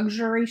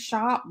luxury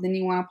shop, then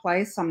you want to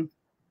play some,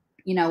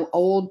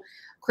 old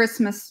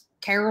Christmas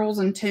carols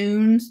and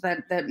tunes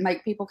that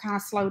make people kind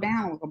of slow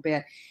down a little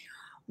bit.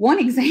 One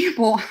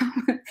example,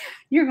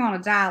 you're going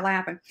to die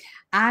laughing.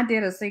 I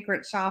did a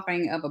secret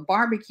shopping of a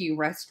barbecue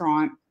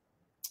restaurant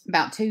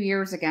about 2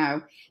 years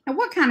ago. Now,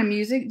 what kind of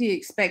music do you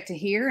expect to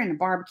hear in a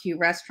barbecue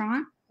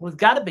restaurant? Well, it's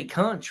got to be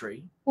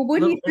country. Well, what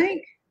do you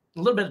think?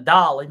 A little bit of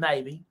Dolly,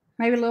 maybe.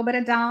 Maybe a little bit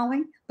of Dolly,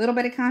 a little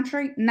bit of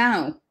country.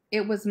 No,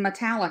 it was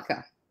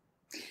Metallica.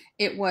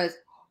 It was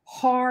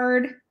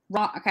hard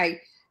rock. Okay,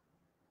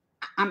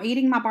 I'm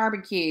eating my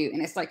barbecue,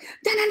 and it's like,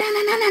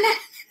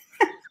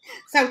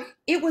 so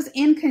it was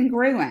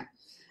incongruent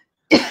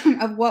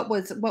of what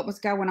was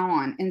going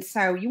on. And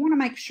so you want to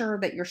make sure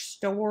that your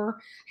store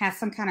has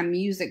some kind of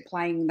music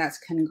playing that's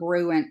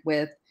congruent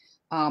with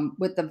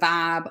the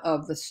vibe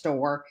of the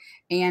store.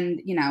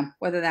 And,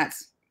 whether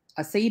that's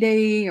a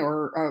CD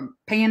or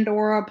a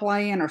Pandora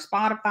playing or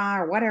Spotify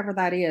or whatever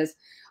that is,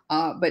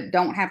 but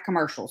don't have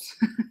commercials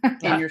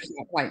in your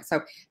plate.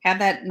 So have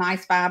that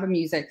nice vibe of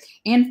music.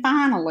 And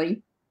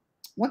finally,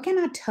 what can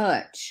I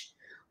touch?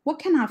 What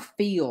can I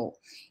feel?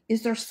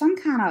 Is there some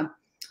kind of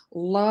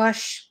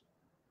lush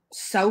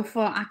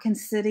sofa I can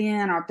sit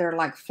in? Are there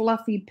like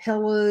fluffy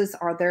pillows?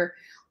 Are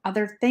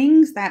there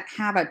things that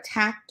have a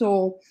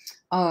tactile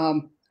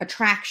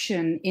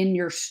attraction in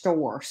your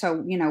store?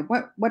 So,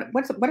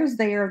 what is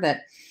there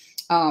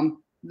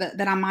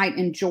that I might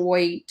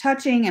enjoy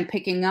touching and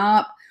picking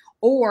up?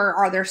 Or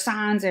are there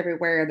signs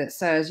everywhere that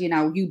says,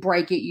 you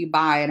break it, you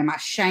buy it? Am I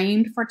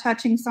shamed for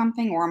touching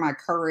something, or am I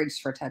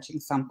encouraged for touching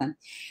something?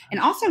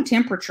 And also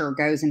temperature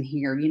goes in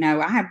here.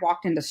 I have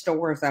walked into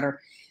stores that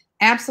are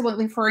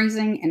absolutely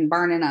freezing and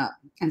burning up.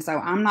 And so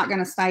I'm not going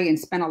to stay and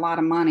spend a lot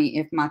of money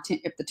if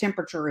the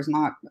temperature is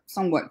not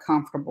somewhat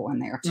comfortable in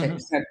there too. Mm-hmm.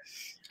 So,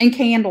 and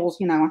candles,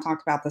 I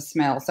talked about the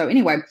smell. So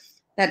anyway,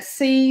 that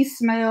see,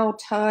 smell,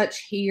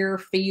 touch, hear,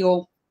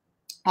 feel,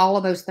 all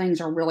of those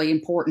things are really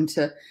important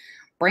to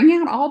bring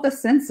out all the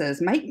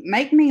senses.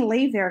 Make me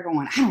leave there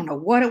going, I don't know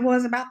what it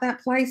was about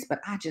that place, but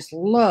I just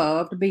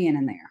loved being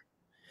in there.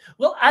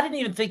 Well, I didn't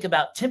even think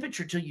about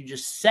temperature till you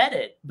just said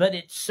it, but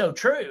it's so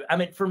true. I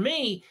mean, for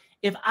me,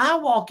 if I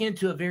walk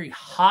into a very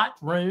hot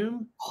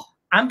room,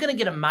 I'm going to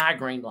get a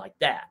migraine like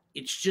that.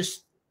 It's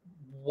just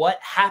what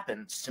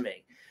happens to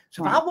me.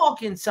 So if I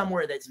walk in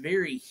somewhere that's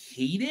very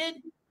heated,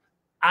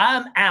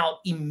 I'm out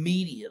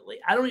immediately.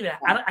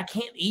 I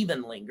can't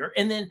even linger.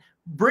 And then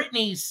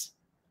Brittany's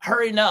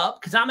hurrying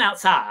up because I'm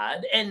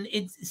outside, and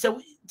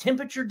so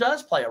temperature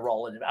does play a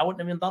role in it. I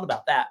wouldn't have even thought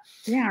about that.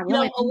 Yeah,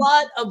 really. A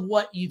lot of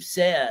what you've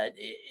said,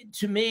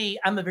 to me,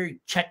 I'm a very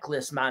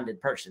checklist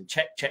minded person.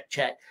 Check, check,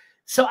 check.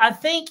 So I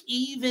think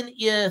even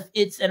if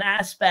it's an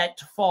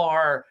aspect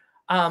for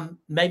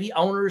maybe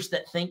owners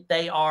that think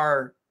they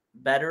are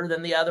better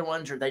than the other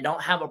ones, or they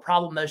don't have a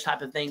problem, those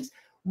type of things,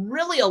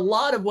 really a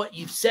lot of what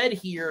you've said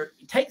here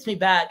takes me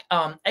back.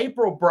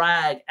 April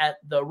Bragg at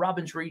the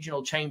Robbins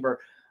Regional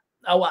Chamber,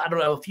 I don't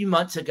know, a few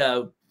months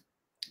ago,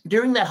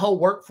 during that whole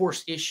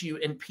workforce issue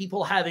and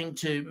people having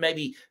to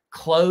maybe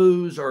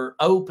close or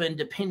open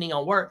depending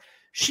on work,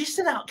 she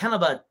sent out kind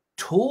of a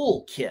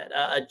toolkit,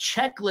 a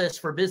checklist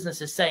for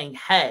businesses saying,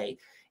 hey,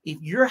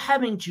 if you're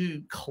having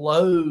to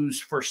close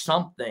for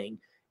something,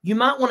 you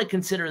might want to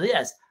consider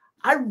this.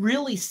 I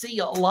really see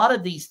a lot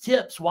of these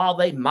tips, while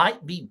they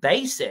might be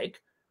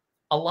basic,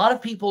 a lot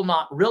of people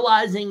not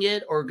realizing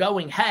it or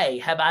going, hey,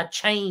 have I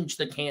changed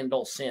the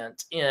candle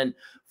scent in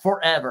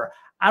forever?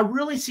 I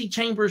really see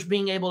chambers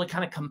being able to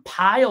kind of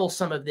compile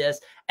some of this.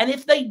 And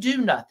if they do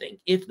nothing,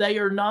 if they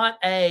are not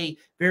a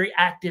very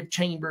active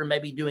chamber,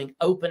 maybe doing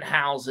open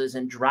houses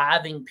and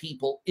driving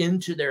people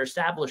into their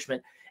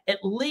establishment,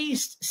 at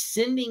least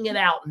sending it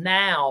out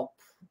now,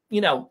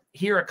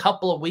 here a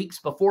couple of weeks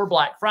before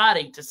Black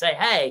Friday to say,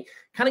 hey,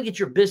 kind of get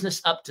your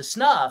business up to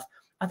snuff.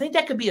 I think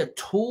that could be a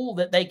tool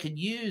that they could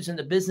use, and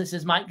the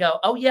businesses might go,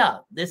 oh yeah,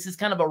 this is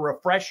kind of a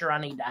refresher I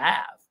need to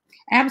have.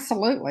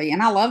 Absolutely.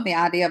 And I love the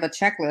idea of a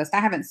checklist. I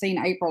haven't seen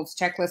April's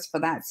checklist for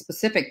that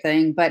specific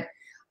thing, but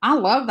I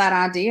love that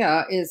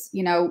idea is,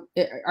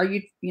 are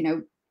you,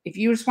 if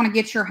you just want to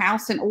get your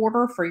house in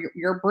order for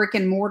your brick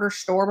and mortar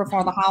store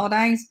before the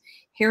holidays,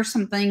 here's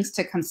some things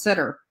to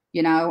consider,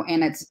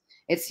 and it's,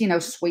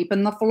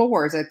 sweeping the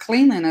floors.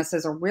 Cleanliness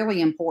is a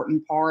really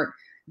important part.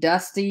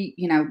 Dusty,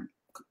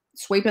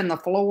 sweeping the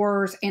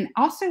floors, and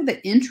also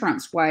the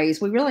entrance ways.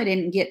 We really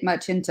didn't get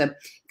much into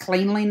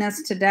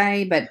cleanliness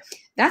today, but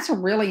that's a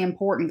really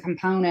important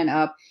component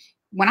of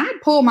when I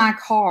pull my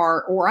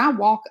car or I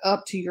walk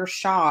up to your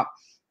shop.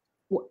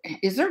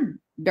 Is there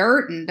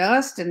dirt and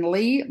dust and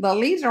leaves? The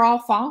leaves are all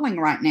falling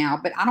right now,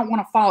 but I don't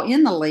want to fall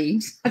in the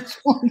leaves.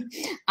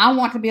 I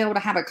want to be able to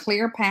have a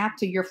clear path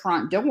to your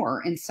front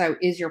door. And so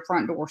is your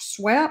front door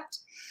swept?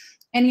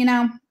 And, you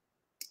know,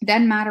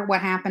 doesn't matter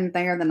what happened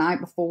there the night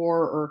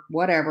before or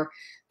whatever,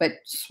 but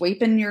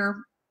sweeping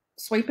your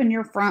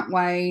front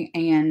way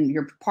and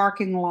your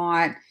parking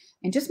lot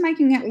and just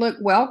making it look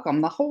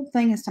welcome. The whole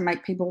thing is to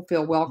make people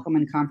feel welcome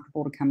and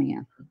comfortable to come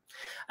in.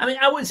 I mean,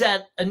 I was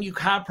at a new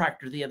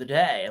chiropractor the other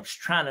day. I was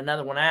trying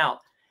another one out.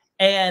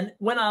 And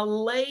when I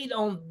laid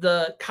on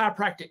the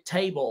chiropractic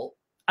table,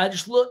 I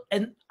just looked,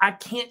 and I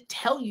can't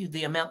tell you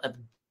the amount of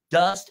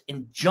dust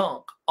and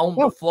junk on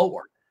the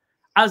floor.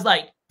 I was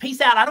like,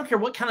 peace out. I don't care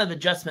what kind of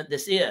adjustment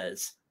this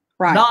is.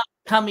 Right. Not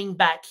coming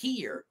back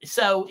here.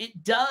 So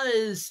it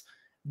does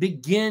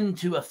begin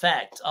to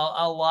affect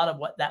a lot of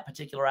what that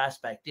particular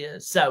aspect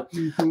is. So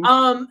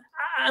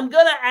I'm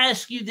going to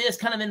ask you this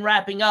kind of in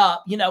wrapping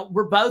up. You know,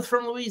 we're both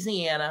from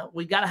Louisiana.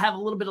 We've got to have a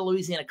little bit of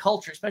Louisiana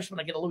culture, especially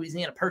when I get a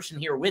Louisiana person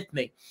here with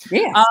me.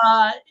 Yes.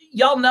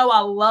 Y'all know I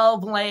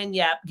love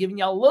Lagniappe, giving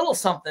y'all a little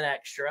something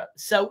extra.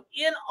 So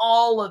in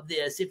all of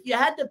this, if you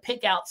had to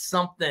pick out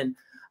something,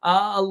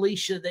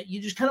 Alysia, that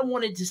you just kind of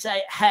wanted to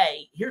say,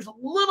 hey, here's a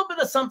little bit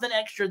of something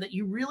extra that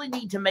you really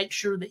need to make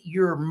sure that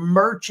your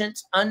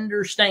merchants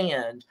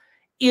understand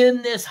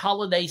in this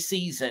holiday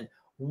season,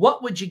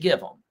 what would you give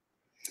them?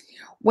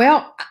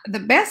 Well, the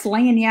best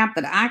Lagniappe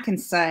that I can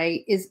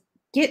say is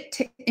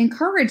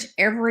encourage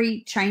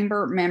every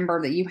chamber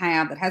member that you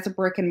have that has a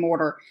brick and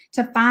mortar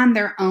to find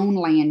their own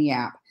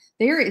Lagniappe.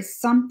 There is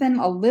something,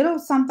 a little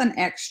something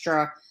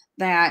extra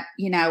that,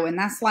 you know, and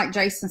that's like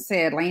Jason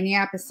said,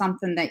 Lagniappe is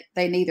something that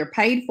they neither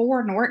paid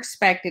for nor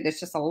expected. It's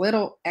just a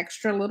little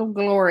extra, little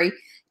glory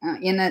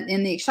in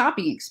the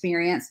shopping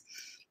experience.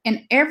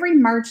 And every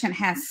merchant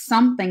has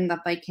something that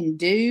they can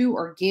do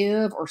or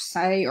give or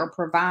say or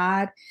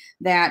provide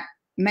that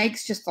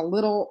makes just a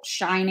little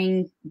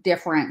shining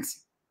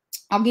difference.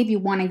 I'll give you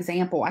one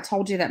example. I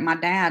told you that my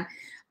dad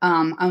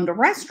owned a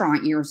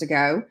restaurant years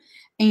ago.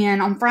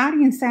 And on Friday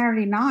and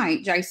Saturday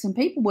night, Jason,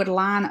 people would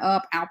line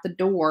up out the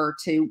door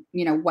to,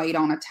 you know, wait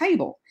on a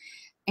table.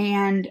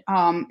 And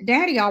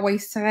Daddy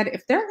always said,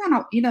 if they're going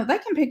to, you know, they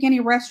can pick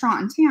any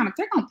restaurant in town. If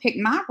they're going to pick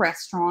my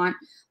restaurant,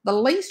 the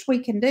least we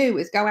can do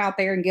is go out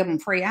there and give them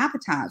free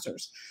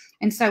appetizers.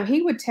 And so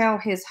he would tell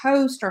his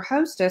host or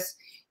hostess,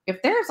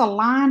 if there's a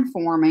line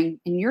forming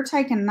and you're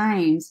taking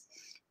names,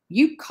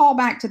 you call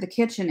back to the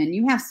kitchen and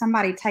you have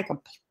somebody take a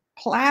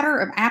platter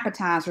of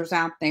appetizers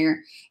out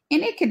there,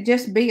 and it could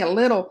just be a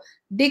little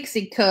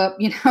Dixie cup,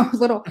 you know, a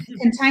little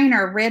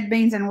container of red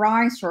beans and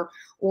rice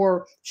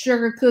or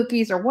sugar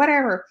cookies or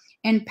whatever,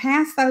 and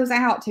pass those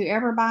out to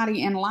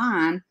everybody in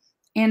line.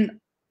 And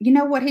you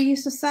know what he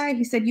used to say?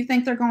 He said, you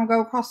think they're going to go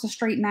across the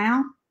street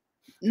now?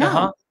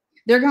 No.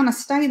 They're going to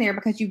stay there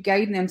because you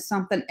gave them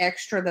something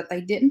extra that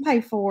they didn't pay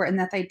for and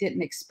that they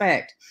didn't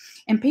expect.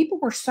 And people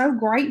were so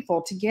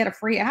grateful to get a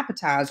free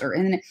appetizer.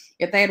 And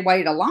if they had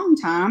waited a long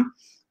time,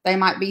 they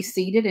might be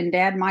seated and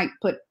Dad might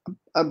put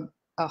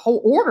a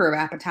whole order of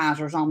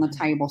appetizers on the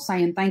table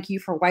saying, thank you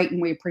for waiting.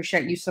 We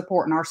appreciate you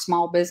supporting our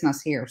small business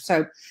here.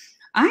 So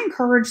I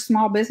encourage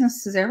small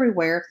businesses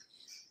everywhere.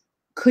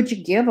 Could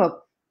you give a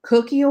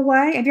cookie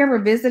away? Have you ever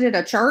visited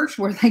a church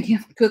where they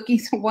give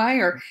cookies away,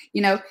 or,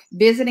 you know,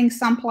 visiting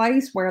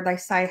someplace where they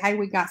say, hey,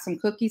 we got some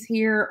cookies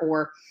here,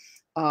 or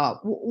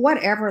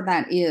whatever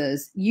that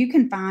is? You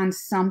can find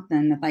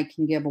something that they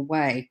can give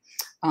away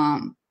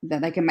that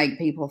they can make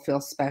people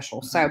feel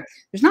special. So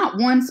there's not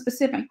one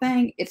specific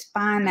thing. It's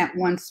find that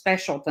one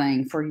special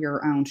thing for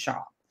your own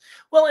shop.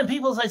 Well, and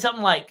people say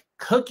something like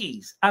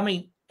cookies. I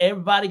mean,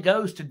 everybody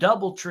goes to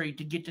Doubletree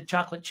to get the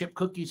chocolate chip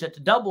cookies at the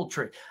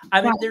Doubletree.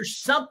 I mean, there's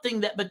something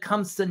that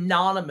becomes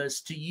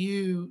synonymous to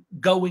you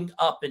going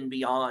up and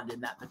beyond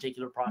in that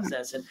particular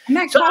process. And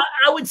so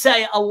I would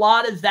say a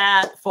lot of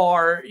that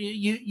for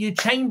you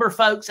chamber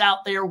folks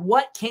out there,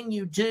 what can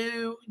you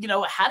do? You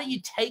know, how do you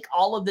take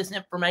all of this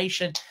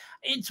information?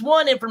 It's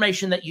one,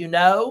 information that you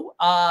know.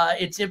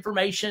 It's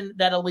information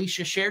that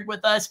Alysia shared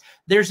with us.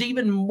 There's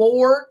even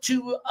more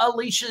to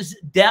Alicia's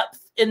depth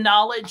in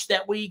knowledge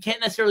that we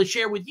can't necessarily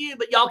share with you,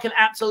 but y'all can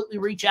absolutely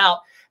reach out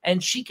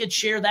and she could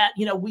share that.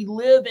 You know, we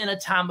live in a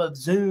time of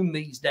Zoom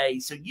these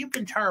days, so you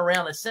can turn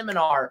around a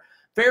seminar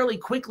fairly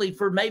quickly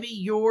for maybe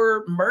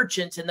your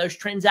merchants and those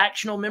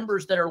transactional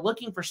members that are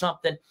looking for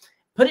something.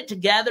 Put it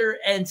together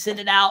and send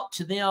it out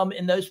to them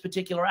in those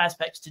particular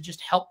aspects to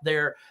just help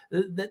their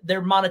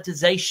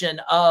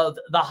monetization of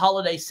the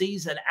holiday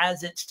season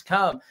as it's to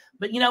come.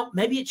 But, you know,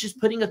 maybe it's just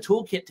putting a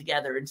toolkit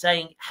together and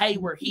saying, hey,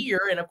 we're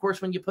here. And of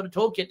course, when you put a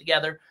toolkit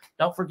together,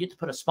 don't forget to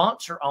put a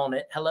sponsor on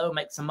it. Hello,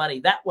 make some money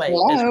that way as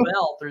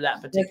well through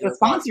that particular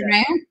sponsor,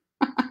 man.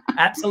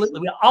 Absolutely.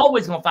 We're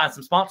always going to find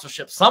some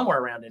sponsorship somewhere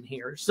around in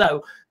here.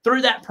 So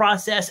through that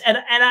process, and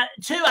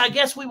I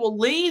guess we will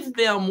leave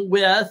them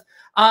with,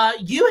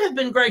 you have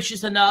been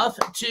gracious enough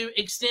to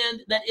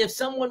extend that if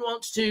someone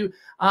wants to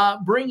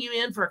bring you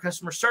in for a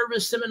customer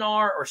service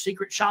seminar or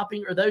secret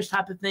shopping or those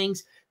type of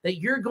things, that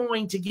you're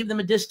going to give them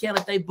a discount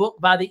if they book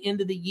by the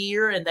end of the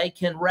year, and they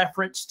can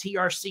reference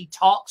TRC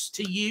Talks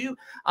to you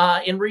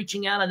in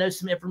reaching out. I know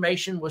some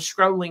information was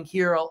scrolling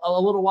here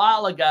a little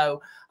while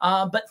ago,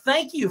 but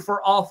thank you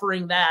for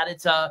offering that.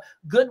 It's a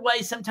good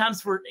way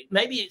sometimes for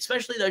maybe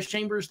especially those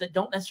chambers that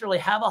don't necessarily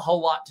have a whole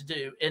lot to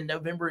do in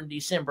November and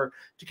December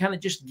to kind of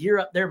just gear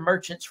up their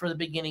merchants for the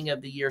beginning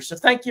of the year. So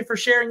thank you for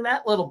sharing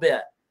that little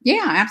bit.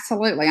 Yeah,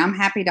 absolutely. I'm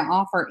happy to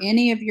offer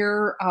any of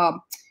your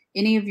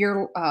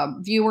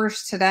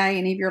viewers today,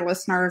 any of your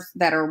listeners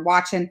that are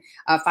watching,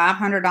 a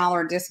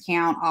 $500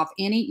 discount off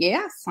any,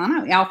 yes, I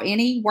know, off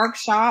any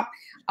workshop.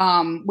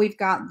 We've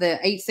got the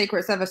 8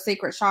 Secrets of a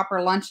Secret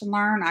Shopper Lunch and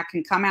Learn. I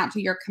can come out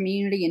to your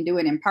community and do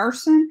it in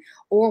person,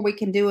 or we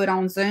can do it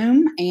on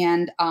Zoom,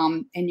 and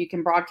you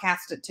can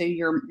broadcast it to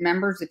your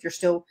members if you're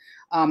still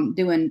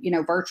doing,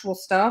 virtual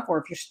stuff, or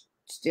if you're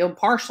still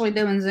partially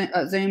doing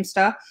Zoom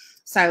stuff.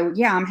 So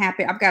yeah, I'm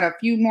happy. I've got a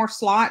few more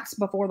slots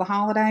before the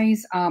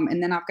holidays.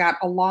 And then I've got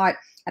a lot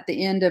at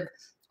the end of,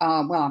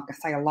 I'm going to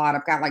say a lot.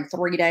 I've got like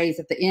 3 days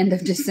at the end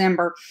of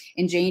December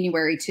and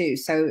January too.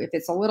 So if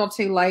it's a little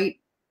too late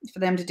for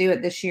them to do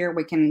it this year,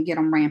 we can get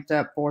them ramped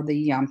up for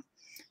the,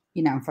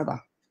 for the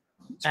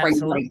spring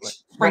break.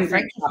 Well,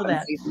 thank you for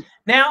that. Season.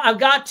 Now I've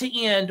got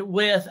to end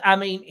with,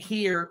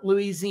 here,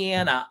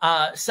 Louisiana.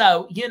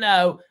 So,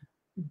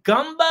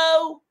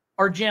 gumbo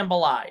or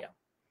jambalaya?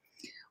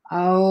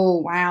 Oh,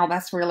 wow.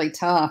 That's really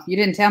tough. You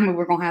didn't tell me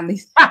we're going to have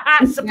these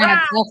kind of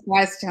tough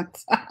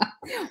questions.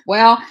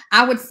 Well,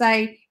 I would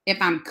say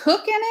if I'm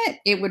cooking it,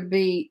 it would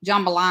be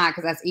jambalaya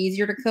because that's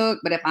easier to cook.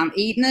 But if I'm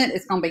eating it,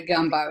 it's going to be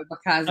gumbo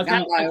because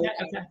gumbo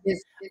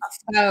is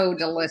so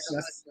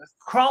delicious.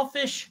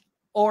 Crawfish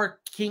or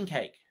king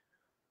cake?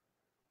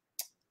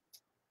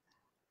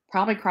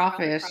 Probably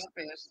crawfish.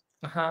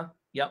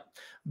 Yep.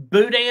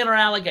 Boudin or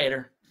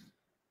alligator?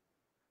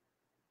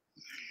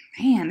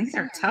 Man, these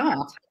are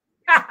tough.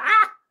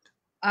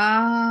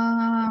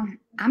 I'm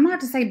gonna have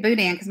to say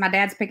boudin because my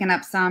dad's picking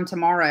up some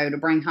tomorrow to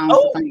bring home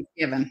for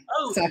Thanksgiving.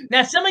 So.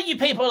 Now some of you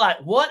people are like,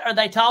 what are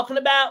they talking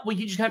about? Well,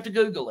 you just have to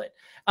Google it.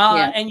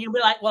 And you'll be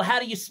like, well, how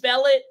do you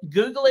spell it?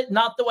 Google it,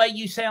 not the way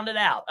you sound it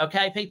out.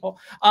 Okay, people.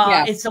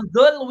 It's some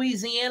good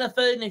Louisiana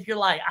food. And if you're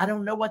like, I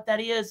don't know what that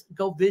is,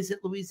 go visit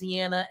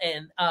Louisiana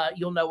and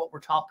you'll know what we're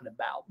talking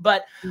about.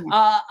 But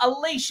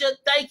Alysia,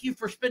 thank you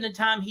for spending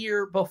time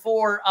here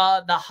before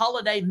the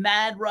holiday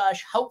mad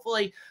rush.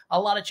 Hopefully a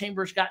lot of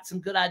chambers got some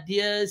good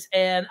ideas.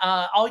 And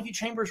all you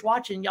chambers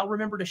watching, y'all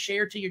remember to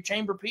share to your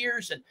chamber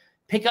peers and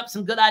pick up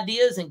some good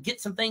ideas and get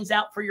some things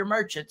out for your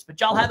merchants. But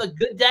y'all have a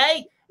good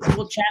day.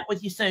 We'll chat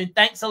with you soon.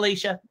 Thanks,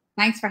 Alysia.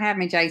 Thanks for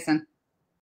having me, Jason.